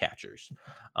pass catchers.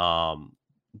 Um,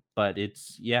 but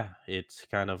it's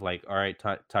kind of like, all right,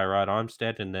 Tyrod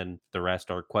Armstead, and then the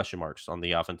rest are question marks on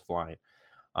the offensive line.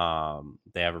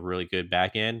 They have a really good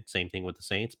back end. Same thing with the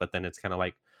Saints, but then it's kind of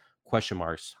like question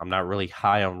marks. I'm not really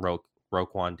high on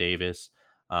Roquan Davis.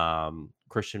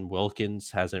 Christian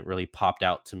Wilkins hasn't really popped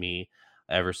out to me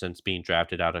ever since being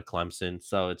drafted out of Clemson.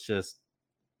 So it's just,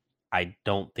 I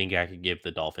don't think I could give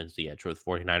the Dolphins the edge with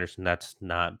 49ers, and that's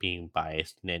not being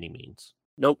biased in any means.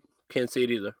 Nope, can't see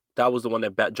it either. That was the one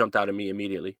that jumped out at me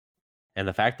immediately. And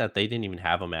the fact that they didn't even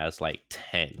have them as like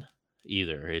 10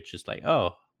 either, it's just like,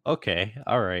 oh, okay,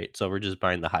 all right. So we're just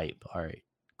buying the hype. All right,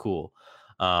 cool.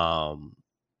 Um,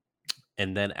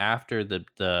 and then after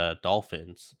the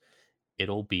Dolphins,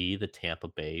 it'll be the Tampa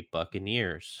Bay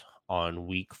Buccaneers on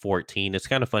week 14. It's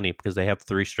kind of funny because they have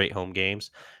 3 straight home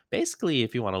games. Basically,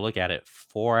 if you want to look at it,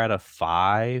 4 out of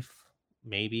 5,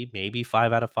 maybe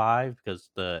 5 out of 5 because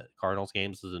the Cardinals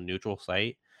games is a neutral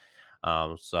site.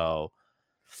 So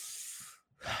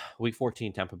week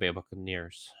 14 Tampa Bay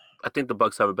Buccaneers. I think the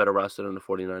Bucks have a better roster than the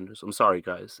 49ers. I'm sorry,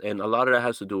 guys. And a lot of that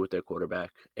has to do with their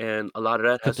quarterback. And a lot of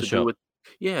that Cut has the to do show. with,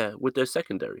 yeah, with their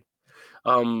secondary.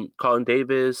 Colin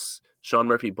Davis, Sean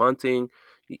Murphy Bunting.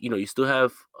 You still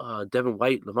have Devin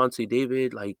White, Levante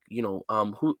David,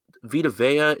 who Vita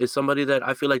Vea is somebody that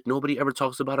I feel like nobody ever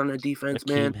talks about on that defense,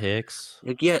 man. Akeem Hicks.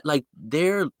 Like, yeah, like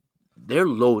they're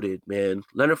loaded, man.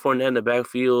 Leonard Fournette in the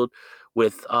backfield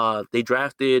with they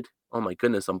drafted, oh my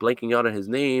goodness, I'm blanking out on his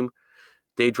name.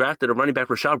 They drafted a running back,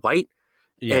 Rashad White,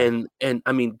 Yeah. and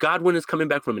I mean, Godwin is coming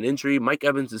back from an injury. Mike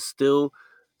Evans is still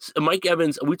Mike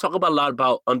Evans. We talk about a lot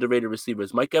about underrated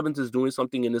receivers. Mike Evans is doing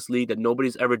something in this league that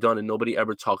nobody's ever done, and nobody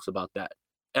ever talks about that.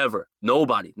 Ever.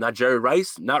 Nobody. Not Jerry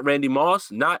Rice, not Randy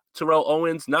Moss, not Terrell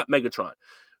Owens, not Megatron.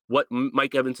 What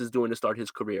Mike Evans is doing to start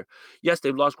his career. Yes,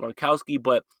 they've lost Gronkowski,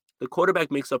 but the quarterback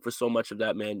makes up for so much of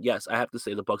that, man. Yes, I have to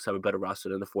say the Bucks have a better roster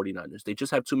than the 49ers. They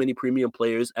just have too many premium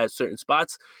players at certain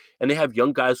spots, and they have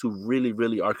young guys who really,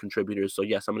 really are contributors. So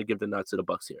yes, I'm going to give the nod to the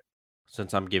Bucks here.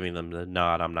 Since I'm giving them the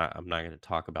nod, I'm not going to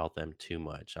talk about them too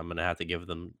much. I'm going to have to give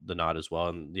them the nod as well.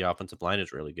 And the offensive line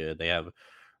is really good. They have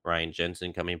Ryan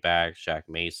Jensen coming back, Shaq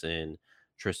Mason,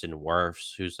 Tristan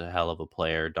Wirfs, who's a hell of a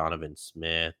player, Donovan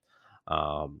Smith.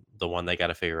 The one they got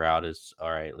to figure out is,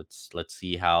 all right, let's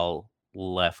see how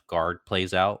left guard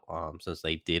plays out. Since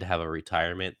they did have a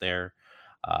retirement there,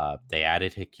 they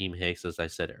added Hakeem Hicks, as I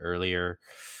said earlier.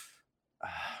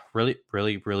 Really,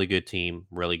 really, really good team,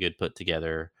 really good put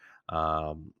together.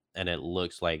 And it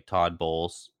looks like Todd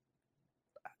Bowles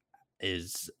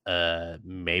is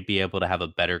may be able to have a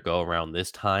better go around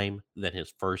this time than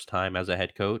his first time as a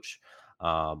head coach.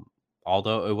 Um,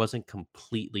 Although it wasn't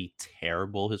completely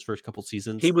terrible his first couple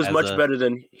seasons as a He was much better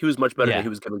than yeah, he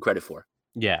was given credit for.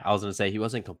 yeah, I was gonna say he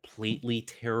wasn't completely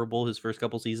terrible his first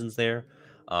couple seasons there.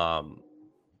 Um,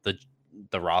 the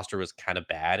the roster was kind of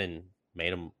bad and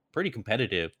made him pretty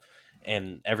competitive.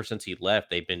 And ever since he left,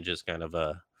 they've been just kind of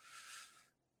a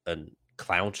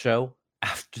clown show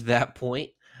after that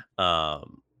point.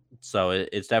 Um, so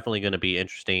it's definitely going to be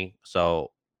interesting.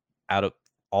 So out of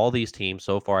all these teams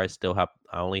so far, I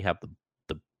only have the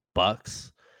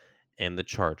Bucks and the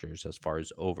Chargers as far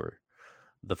as over.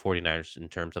 the 49ers in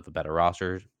terms of a better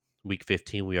roster. Week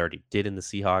 15, we already did in the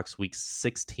Seahawks. Week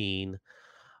 16,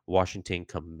 Washington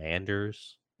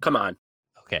Commanders. Come on.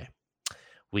 Okay.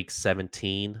 Week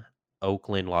 17,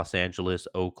 Oakland, Los Angeles,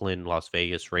 Oakland, Las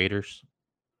Vegas Raiders.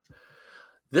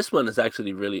 This one is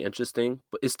actually really interesting,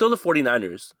 but it's still the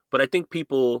 49ers. But I think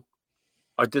people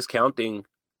are discounting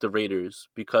the Raiders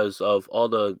because of all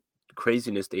the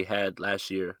craziness they had last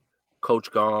year.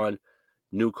 Coach gone,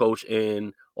 new coach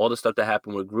in, all the stuff that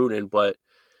happened with Gruden. But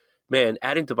man,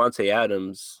 adding Devontae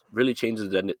Adams really changes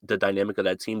the dynamic of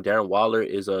that team. Darren Waller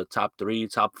is a top three,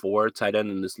 top four tight end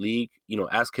in this league.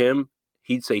 Ask him,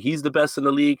 he'd say he's the best in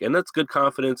the league, and that's good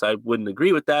confidence. I wouldn't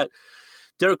agree with that.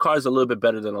 Derek Carr is a little bit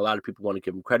better than a lot of people want to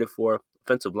give him credit for.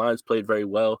 Offensive lines played very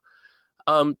well.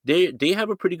 They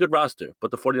have a pretty good roster, but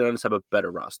the 49ers have a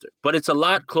better roster. But it's a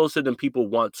lot closer than people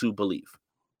want to believe.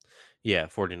 Yeah,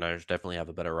 49ers definitely have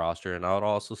a better roster. And I would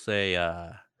also say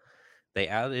they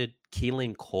added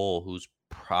Keelan Cole, who's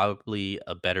probably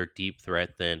a better deep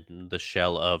threat than the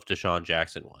shell of Deshaun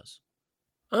Jackson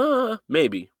was.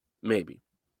 Maybe, maybe.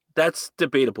 That's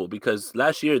debatable because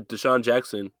last year Deshaun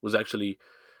Jackson was actually,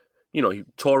 he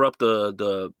tore up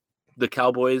the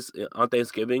Cowboys on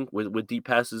Thanksgiving with deep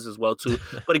passes as well too.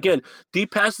 But again,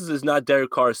 deep passes is not Derek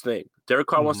Carr's thing. Derek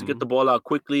Carr wants to get Hmm. the ball out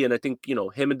quickly, and I think him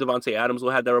and Devontae Adams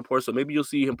will have that rapport. So maybe you'll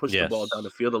see him push the ball down the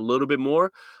Yes. field a little bit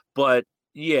more. But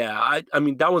yeah, I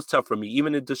mean that was tough for me.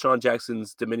 Even in Deshaun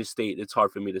Jackson's diminished state, it's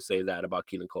hard for me to say that about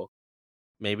Keelan Cole.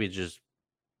 Maybe just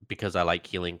because I like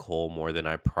Keelan Cole more than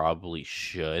I probably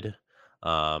should.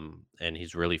 And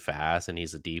he's really fast and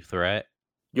he's a deep threat.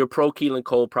 Your pro Keelan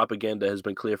Cole propaganda has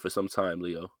been clear for some time,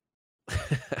 Leo.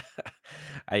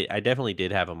 I definitely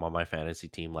did have him on my fantasy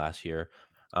team last year.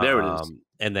 There it is.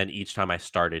 And then each time I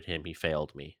started him, he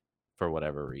failed me for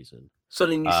whatever reason. So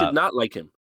then you should Uh, not like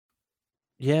him.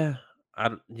 yeah,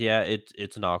 yeah,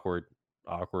 it's an awkward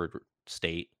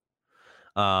state.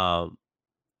 Um,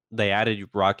 they added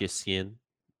Rock Sin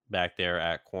back there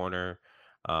at corner.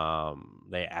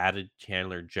 They added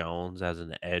Chandler Jones as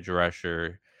an edge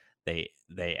rusher.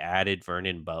 They added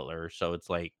Vernon Butler, so it's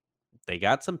like they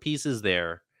got some pieces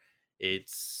there.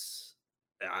 It's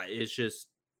just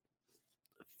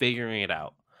figuring it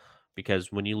out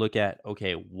because when you look at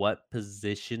okay, what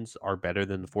positions are better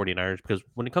than the 49ers, because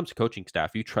when it comes to coaching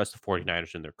staff, you trust the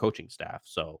 49ers and their coaching staff.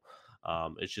 So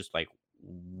it's just like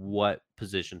what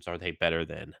positions are they better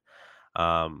than?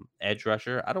 Edge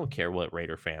rusher, I don't care what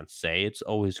Raider fans say. It's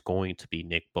always going to be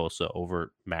Nick Bosa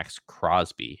over Max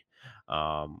Crosby.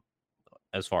 Um,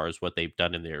 as far as what they've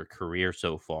done in their career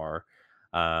so far.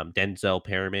 Denzel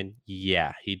Perryman,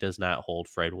 yeah, he does not hold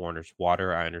Fred Warner's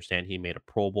water. I understand he made a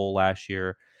Pro Bowl last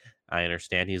year. I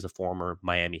understand he's a former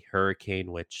Miami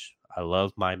Hurricane, which I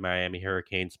love my Miami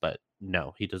Hurricanes, but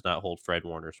no, he does not hold Fred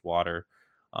Warner's water.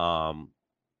 Um,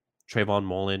 Trayvon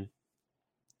Mullen,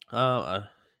 uh,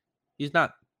 he's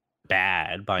not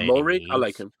bad by any Morig, I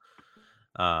like means.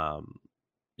 him. Um,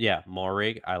 yeah,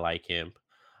 Morig, I like him.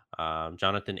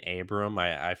 Jonathan Abram,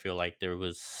 I feel like there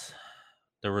was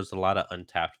a lot of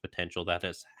untapped potential that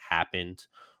has happened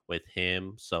with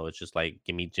him. So it's just like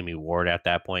give me Jimmy Ward at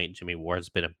that point. Jimmy Ward's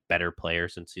been a better player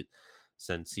since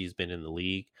he's been in the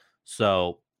league.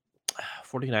 So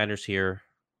 49ers here.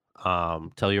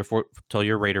 Tell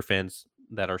your Raider fans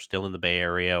that are still in the Bay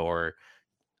Area or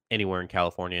anywhere in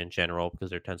California in general, because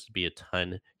there tends to be a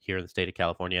ton here in the state of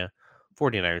California.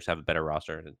 49ers have a better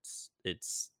roster, and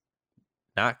it's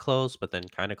not close, but then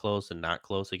kind of close and not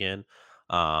close again.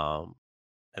 Um,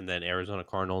 and then Arizona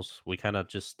Cardinals, we kind of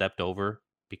just stepped over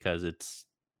because it's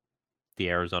the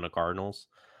Arizona Cardinals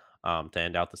to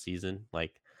end out the season.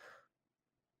 Like,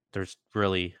 there's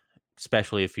really,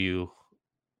 especially if you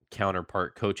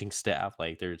counterpart coaching staff,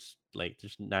 there's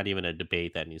not even a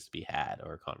debate that needs to be had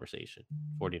or a conversation.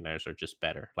 49ers are just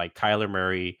better. Like Kyler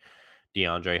Murray,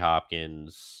 DeAndre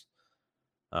Hopkins,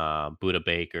 Buda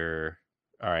Baker.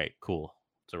 All right, cool.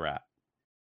 It's a wrap.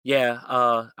 Yeah,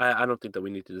 I don't think that we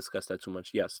need to discuss that too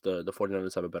much. Yes, the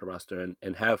 49ers have a better roster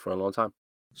and have for a long time.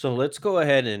 So let's go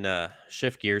ahead and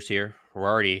shift gears here. We're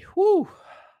already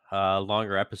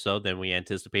longer episode than we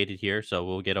anticipated here, so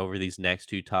we'll get over these next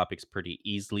two topics pretty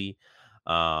easily.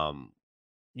 Um,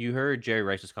 you heard Jerry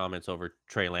Rice's comments over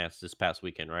Trey Lance this past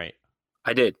weekend, right?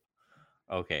 I did.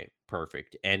 Okay,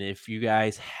 perfect. And if you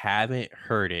guys haven't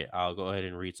heard it, I'll go ahead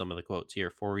and read some of the quotes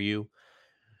here for you.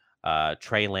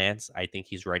 Trey Lance, I think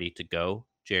he's ready to go,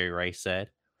 Jerry Rice said.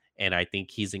 And I think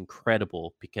he's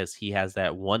incredible because he has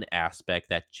that one aspect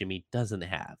that Jimmy doesn't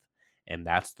have. And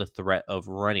that's the threat of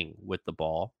running with the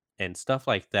ball and stuff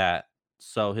like that.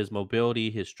 So his mobility,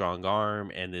 his strong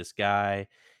arm, and this guy,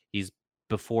 he's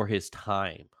before his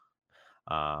time.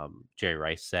 Jerry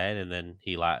Rice said, and then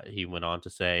he went on to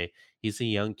say he's a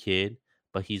young kid,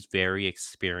 but he's very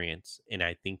experienced, and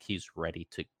I think he's ready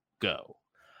to go.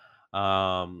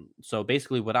 So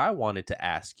basically, what I wanted to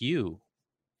ask you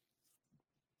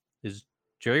is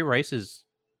Jerry Rice's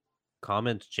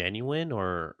comments genuine,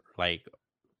 or like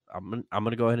I'm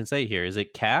gonna go ahead and say here, is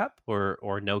it cap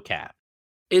or no cap?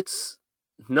 It's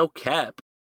no cap,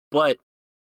 but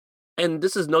and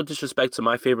this is no disrespect to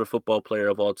my favorite football player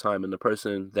of all time and the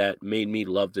person that made me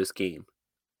love this game.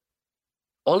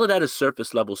 All of that is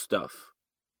surface level stuff.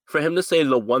 For him to say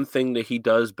the one thing that he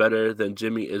does better than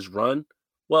Jimmy is run,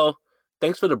 well,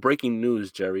 thanks for the breaking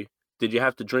news, Jerry. Did you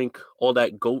have to drink all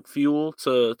that goat fuel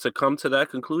to come to that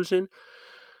conclusion?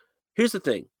 Here's the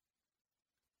thing.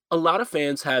 A lot of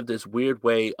fans have this weird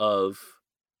way of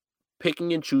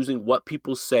picking and choosing what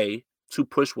people say to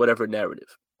push whatever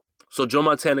narrative. So Joe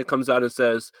Montana comes out and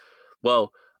says,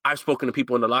 well, I've spoken to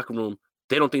people in the locker room.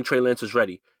 They don't think Trey Lance is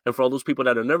ready. And for all those people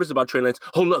that are nervous about Trey Lance,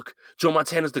 oh, look, Joe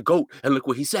Montana's the GOAT. And look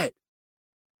what he said.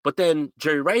 But then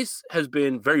Jerry Rice has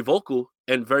been very vocal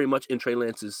and very much in Trey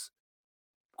Lance's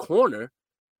corner.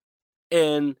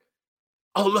 And,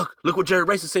 oh, look what Jerry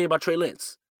Rice is saying about Trey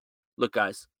Lance. Look,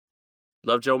 guys,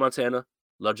 love Joe Montana,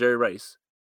 love Jerry Rice.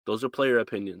 Those are player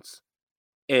opinions.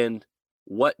 And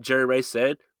what Jerry Rice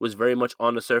said was very much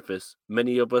on the surface.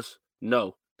 Many of us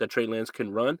know that Trey Lance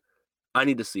can run. I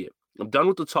need to see it. I'm done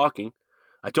with the talking.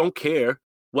 I don't care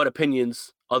what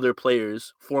opinions other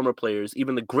players, former players,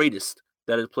 even the greatest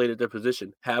that has played at their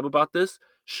position have about this.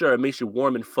 Sure, it makes you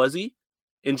warm and fuzzy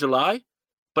in July,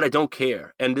 but I don't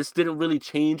care. And this didn't really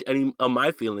change any of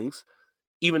my feelings,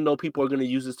 even though people are going to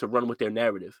use this to run with their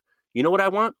narrative. You know what I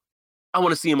want? I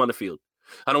want to see him on the field.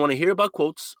 I don't want to hear about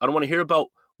quotes. I don't want to hear about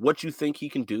what you think he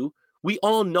can do. We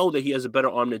all know that he has a better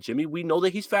arm than Jimmy. We know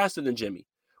that he's faster than Jimmy.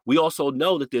 We also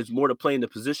know that there's more to play in the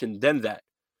position than that.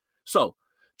 So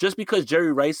just because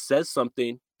Jerry Rice says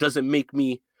something doesn't make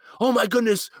me, oh my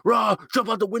goodness, rah, jump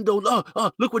out the window.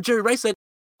 Look what Jerry Rice said.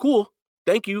 Cool.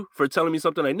 Thank you for telling me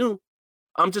something I knew.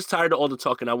 I'm just tired of all the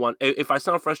talking. If I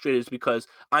sound frustrated, it's because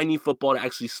I need football to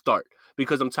actually start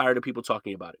because I'm tired of people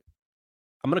talking about it.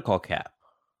 I'm gonna call cap.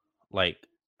 Like,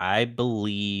 I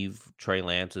believe Trey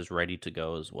Lance is ready to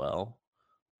go as well,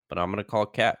 but I'm gonna call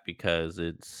cap because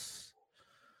it's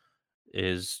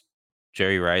is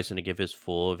Jerry Rice gonna give his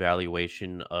full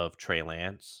evaluation of Trey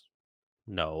Lance?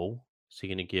 No. Is he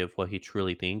gonna give what he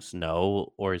truly thinks?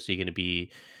 No. Or is he gonna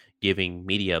be giving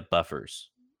media buffers?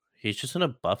 He's just gonna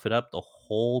buff it up the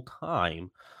whole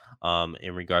time,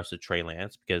 in regards to Trey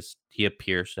Lance, because he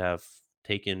appears to have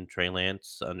taken Trey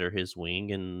Lance under his wing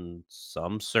in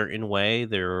some certain way.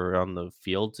 They're on the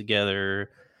field together.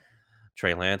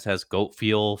 Trey Lance has goat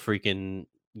feel freaking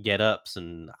get ups,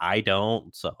 and I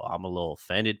don't, so I'm a little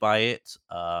offended by it.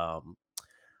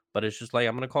 But it's just like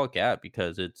I'm gonna call it Gap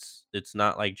because it's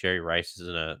not like Jerry Rice is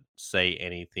gonna say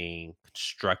anything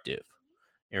constructive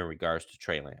in regards to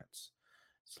Trey Lance.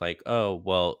 It's like, oh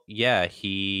well, yeah,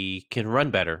 he can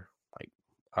run better. Like,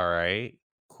 all right,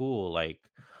 cool. Like,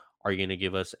 are you gonna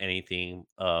give us anything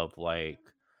of like,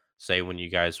 say when you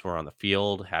guys were on the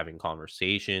field having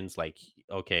conversations? Like,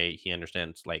 okay, he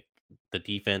understands like the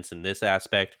defense in this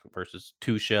aspect versus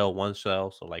two shell, one shell,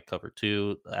 so like cover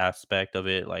two aspect of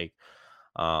it, like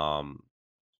um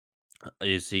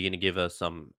is he gonna give us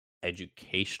some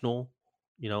educational,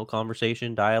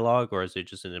 conversation, dialogue, or is it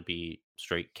just gonna be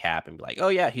straight cap and be like, "Oh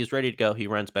yeah, he's ready to go. He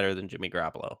runs better than Jimmy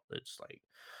Garoppolo." It's like,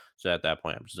 so at that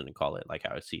point, I'm just gonna call it like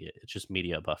how I see it. It's just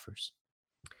media buffers.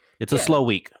 It's a Yeah, slow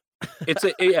week.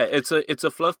 it's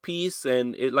a fluff piece,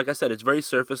 and like I said, it's very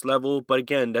surface level. But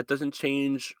again, that doesn't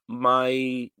change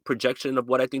my projection of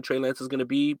what I think Trey Lance is going to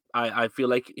be. I feel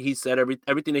like he said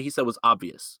everything that he said was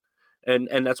obvious,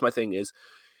 and that's my thing is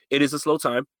it is a slow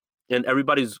time, and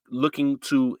everybody's looking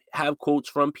to have quotes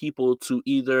from people to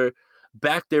either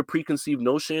back their preconceived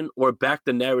notion or back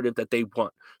the narrative that they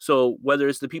want. So whether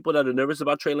it's the people that are nervous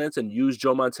about Trey Lance and use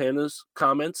Joe Montana's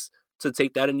comments to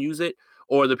take that and use it,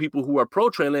 or the people who are pro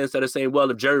Trey Lance that are saying,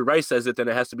 well, if Jerry Rice says it, then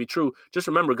it has to be true. Just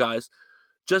remember, guys,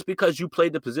 just because you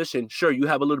played the position, sure, you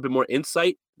have a little bit more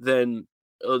insight than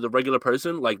the regular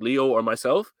person like Leo or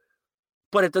myself,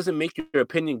 but it doesn't make your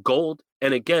opinion gold.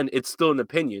 And again, it's still an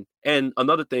opinion. And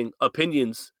another thing,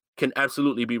 opinions can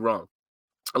absolutely be wrong.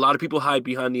 A lot of people hide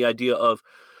behind the idea of,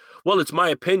 well, it's my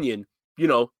opinion.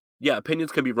 Yeah,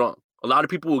 opinions can be wrong. A lot of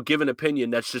people will give an opinion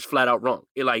that's just flat out wrong.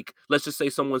 Like, let's just say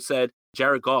someone said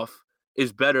Jared Goff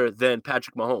is better than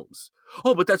Patrick Mahomes.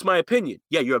 Oh, but that's my opinion.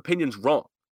 Yeah, your opinion's wrong.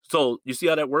 So you see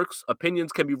how that works?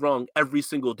 Opinions can be wrong every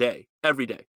single day, every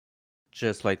day.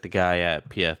 Just like the guy at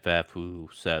PFF who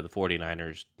said the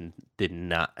 49ers did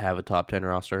not have a top 10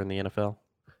 roster in the NFL.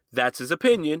 That's his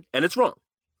opinion, and it's wrong.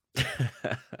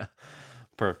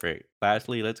 Perfect.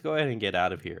 Lastly, let's go ahead and get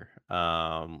out of here.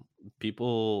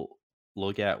 People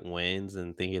look at wins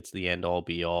and think it's the end all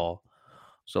be all.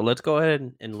 So let's go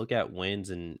ahead and look at wins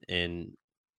and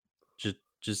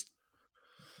just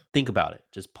think about it.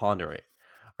 Just ponder it.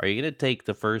 Are you going to take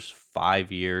the first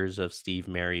 5 years of Steve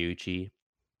Mariucci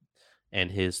and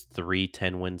his 3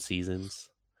 10-win seasons,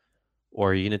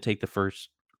 or are you going to take the first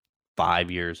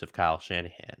 5 years of Kyle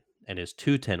Shanahan and his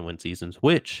 2 10-win seasons,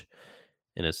 which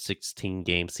in a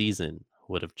 16-game season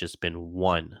would have just been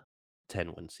 1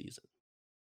 10-win season?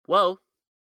 Well,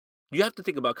 you have to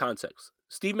think about context.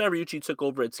 Steve Mariucci took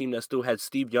over a team that still had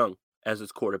Steve Young as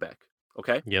its quarterback.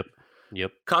 Okay. Yep.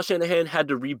 Yep. Kyle Shanahan had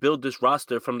to rebuild this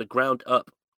roster from the ground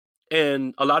up.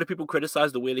 And a lot of people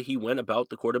criticized the way that he went about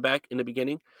the quarterback in the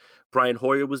beginning. Brian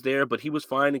Hoyer was there, but he was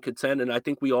fine and content. And I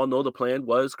think we all know the plan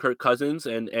was Kirk Cousins,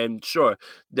 and sure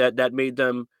that made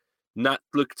them not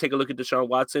take a look at Deshaun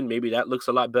Watson. Maybe that looks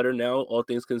a lot better now, all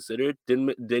things considered.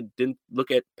 Didn't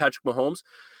look at Patrick Mahomes,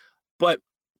 but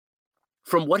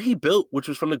from what he built, which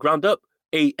was from the ground up,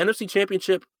 a NFC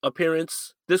Championship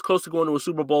appearance this close to going to a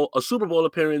Super Bowl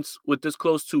appearance with this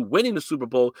close to winning the Super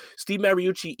Bowl. Steve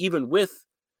Mariucci, even with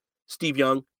Steve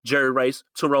Young, Jerry Rice,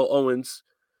 Terrell Owens.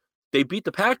 They beat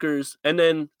the Packers, and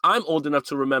then I'm old enough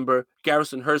to remember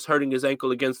Garrison Hurst hurting his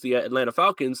ankle against the Atlanta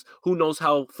Falcons. Who knows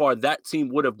how far that team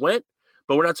would have went?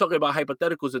 But we're not talking about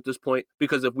hypotheticals at this point,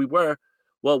 because if we were,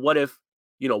 well, what if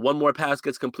one more pass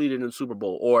gets completed in the Super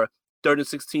Bowl, or 3rd and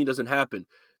 16 doesn't happen?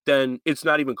 Then it's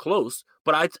not even close.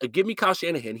 But give me Kyle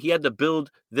Shanahan. He had to build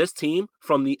this team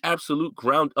from the absolute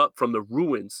ground up, from the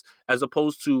ruins, as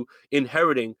opposed to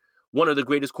inheriting one of the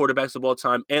greatest quarterbacks of all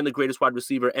time and the greatest wide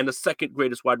receiver and the second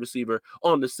greatest wide receiver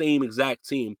on the same exact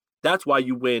team. That's why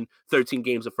you win 13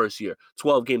 games the first year,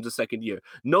 12 games the second year.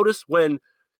 Notice when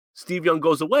Steve Young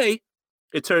goes away,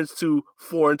 it turns to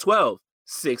 4-12,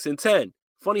 6-10.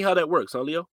 Funny how that works, huh,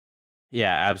 Leo?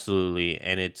 Yeah, absolutely.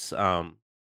 And it's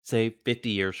say 50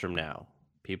 years from now,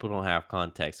 people don't have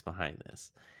context behind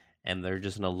this. And they're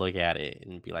just gonna look at it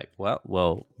and be like,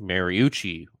 well,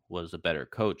 Mariucci was a better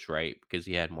coach, right? Because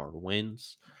he had more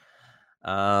wins.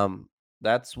 Um,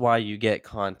 that's why you get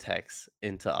context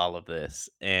into all of this.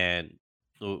 And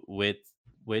with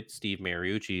Steve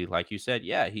Mariucci, like you said,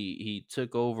 yeah, he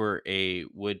took over a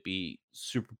would be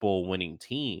Super Bowl winning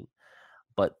team,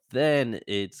 but then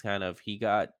it's kind of he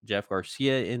got Jeff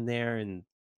Garcia in there, and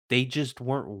they just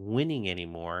weren't winning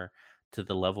anymore to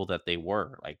the level that they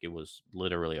were. Like it was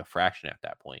literally a fraction at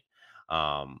that point.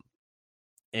 Um,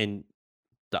 and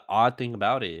the odd thing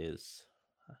about it is,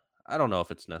 I don't know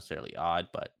if it's necessarily odd,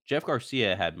 but Jeff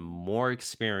Garcia had more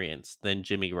experience than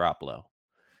Jimmy Garoppolo.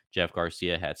 Jeff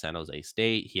Garcia had San Jose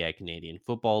State, he had Canadian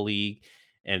Football League,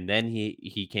 and then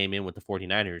he came in with the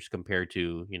 49ers compared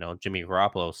to, Jimmy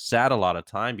Garoppolo sat a lot of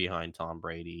time behind Tom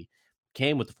Brady,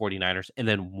 came with the 49ers, and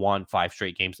then won 5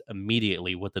 straight games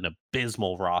immediately with an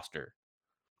abysmal roster.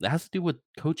 That has to do with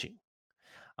coaching.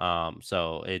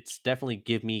 So it's definitely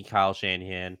give me Kyle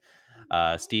Shanahan,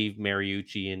 Steve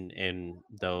Mariucci, and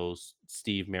those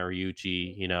Steve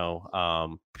Mariucci,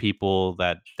 people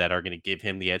that are going to give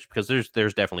him the edge, because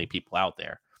there's definitely people out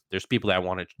there. There's people that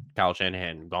wanted Kyle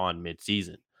Shanahan gone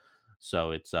mid-season.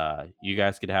 So it's you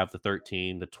guys could have the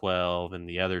 13, the 12, and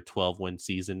the other 12-win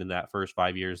season in that first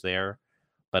 5 years there,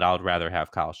 but I would rather have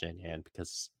Kyle Shanahan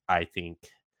because I think,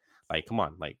 like, come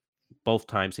on, like both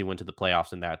times he went to the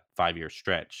playoffs in that 5 year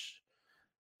stretch,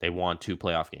 they won 2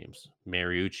 playoff games.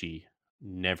 Mariucci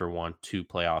never won 2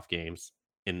 playoff games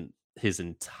in his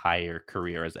entire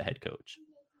career as a head coach.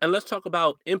 And let's talk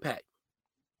about impact.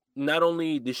 Not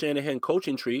only the Shanahan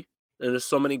coaching tree, and there's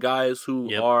so many guys who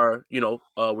Yep. are,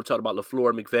 we're talking about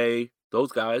LaFleur, McVay,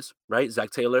 those guys, right?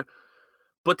 Zach Taylor,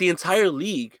 but the entire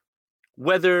league,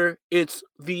 whether it's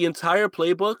the entire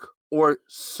playbook or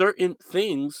certain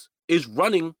things, is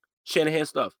running Shanahan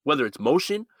stuff, whether it's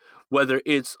motion, whether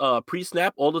it's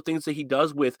pre-snap, all the things that he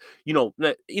does with,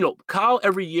 Kyle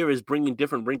every year is bringing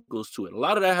different wrinkles to it. A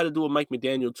lot of that had to do with Mike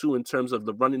McDaniel too, in terms of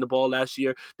the running the ball last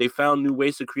year. They found new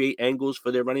ways to create angles for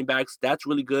their running backs. That's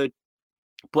really good.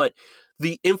 But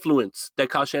the influence that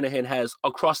Kyle Shanahan has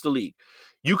across the league,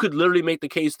 you could literally make the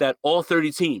case that all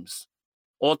 30 teams,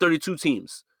 all 32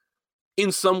 teams,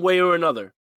 in some way or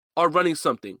another, are running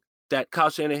something that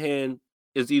Kyle Shanahan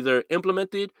is either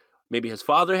implemented, maybe his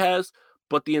father has,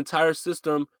 but the entire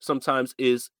system sometimes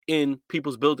is in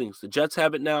people's buildings. The Jets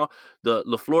have it now. The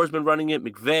LaFleur's been running it.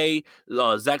 McVay,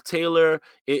 Zach Taylor.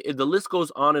 The list goes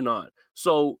on and on.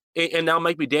 So and now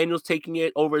Mike McDaniel's taking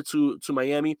it over to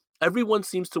Miami. Everyone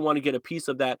seems to want to get a piece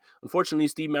of that. Unfortunately,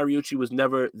 Steve Mariucci was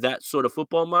never that sort of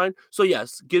football mind. So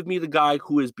yes, give me the guy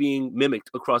who is being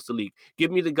mimicked across the league.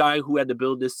 Give me the guy who had to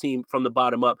build this team from the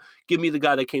bottom up. Give me the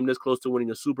guy that came this close to winning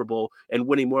a Super Bowl and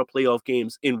winning more playoff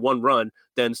games in one run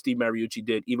than Steve Mariucci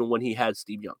did, even when he had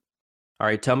Steve Young. All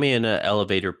right, tell me in an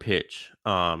elevator pitch,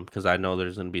 because I know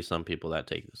there's going to be some people that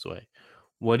take this way.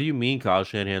 What do you mean Kyle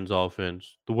Shanahan's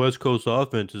offense? The West Coast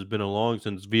offense has been along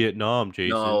since Vietnam,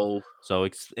 Jason. No, So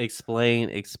explain,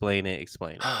 explain it,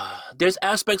 explain it. there's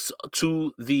aspects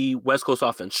to the West Coast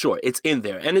offense. Sure, it's in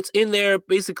there. And it's in there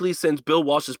basically since Bill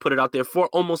Walsh has put it out there for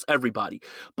almost everybody.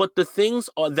 But the things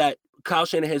are that Kyle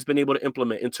Shanahan has been able to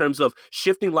implement in terms of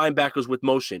shifting linebackers with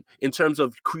motion, in terms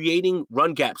of creating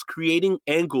run gaps, creating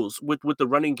angles with the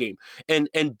running game, and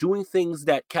doing things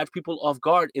that catch people off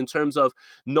guard in terms of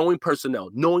knowing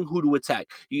personnel, knowing who to attack,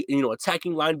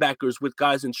 attacking linebackers with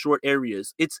guys in short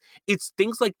areas. It's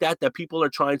things like that that people are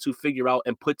trying to figure out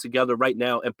and put together right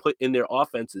now and put in their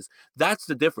offenses. That's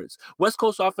the difference. West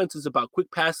Coast offense is about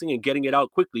quick passing and getting it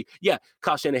out quickly. Yeah,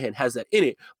 Kyle Shanahan has that in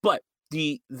it, but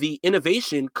the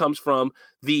innovation comes from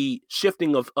the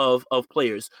shifting of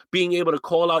players, being able to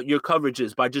call out your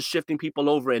coverages by just shifting people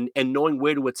over and knowing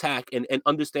where to attack and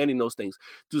understanding those things.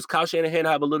 Does Kyle Shanahan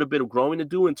have a little bit of growing to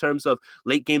do in terms of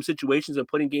late game situations and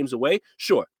putting games away?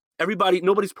 Sure.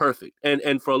 Nobody's perfect.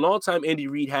 And for a long time, Andy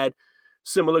Reid had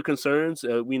similar concerns,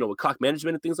 with clock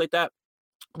management and things like that.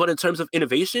 But in terms of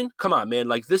innovation, come on, man.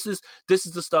 Like this is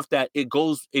the stuff that it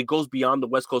goes beyond the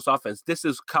West Coast offense. This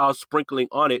is Kyle sprinkling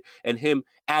on it and him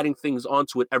adding things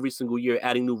onto it every single year,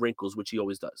 adding new wrinkles, which he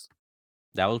always does.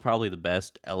 That was probably the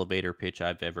best elevator pitch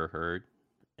I've ever heard,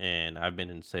 and I've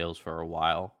been in sales for a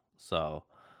while, so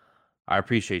I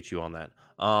appreciate you on that.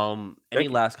 Any Thank you.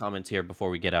 last comments here before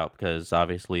we get out? Because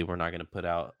obviously we're not going to put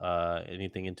out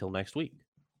anything until next week.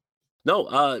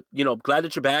 No, glad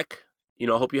that you're back.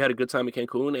 I hope you had a good time in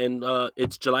Cancun. And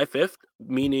it's July 5th,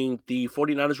 meaning the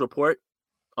 49ers report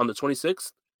on the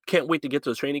 26th. Can't wait to get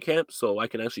to the training camp so I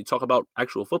can actually talk about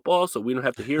actual football so we don't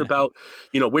have to hear about,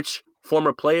 which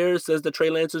former player says that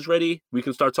Trey Lance is ready. We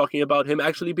can start talking about him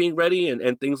actually being ready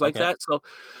and things like Okay. that.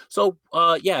 So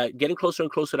yeah, getting closer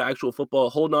and closer to actual football.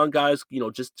 Hold on, guys,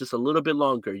 just a little bit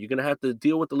longer. You're gonna have to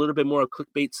deal with a little bit more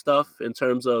clickbait stuff in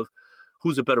terms of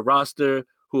who's a better roster,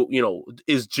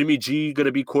 is Jimmy G going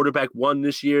to be quarterback one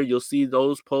this year? You'll see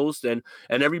those posts and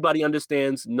everybody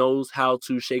knows how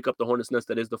to shake up the hornet's nest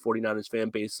that is the 49ers fan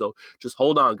base. So just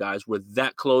hold on, guys. We're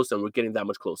that close and we're getting that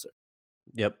much closer.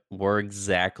 Yep, we're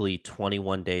exactly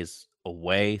 21 days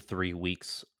away, 3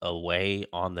 weeks away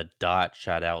on the dot.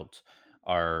 Shout out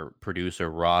our producer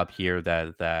Rob here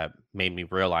that made me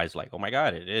realize like, oh my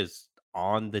god, it is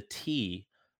on the T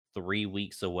 3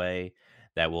 weeks away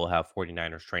that we'll have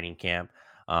 49ers training camp.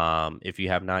 If you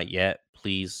have not yet,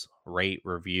 please rate,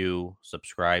 review,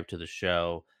 subscribe to the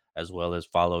show, as well as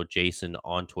follow Jason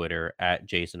on Twitter at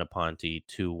Jason Aponte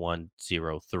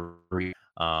 2103.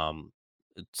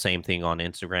 Same thing on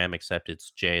Instagram, except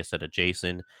it's J instead of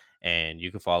Jason. And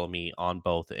you can follow me on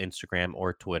both Instagram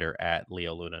or Twitter at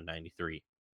LeoLuna93.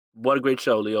 What a great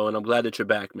show, Leo, and I'm glad that you're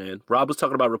back, man. Rob was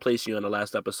talking about replacing you in the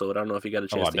last episode. I don't know if you got a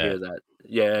Oh, chance I to hear bet. that.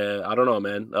 Yeah, I don't know,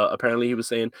 man. Apparently, he was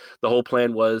saying the whole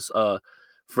plan was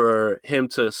for him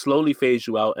to slowly phase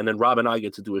you out, and then Rob and I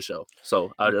get to do a show.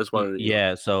 So I just wanted to,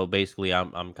 Yeah, so basically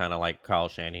I'm kind of like Kyle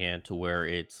Shanahan to where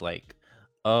it's like,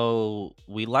 "Oh,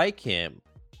 we like him.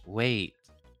 Wait,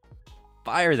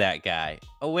 fire that guy.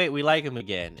 Oh, wait, we like him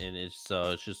again." And it's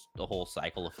just the whole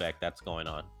cycle effect that's going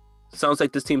on. sounds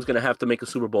like this team's gonna have to make a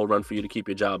Super Bowl run for you to keep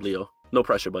your job, Leo. No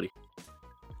pressure, buddy.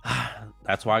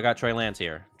 That's why I got Trey Lance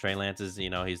here. Trey Lance is, he's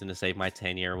going to save my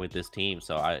tenure with this team.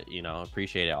 So I,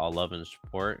 appreciate it. All love and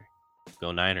support.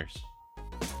 Go Niners.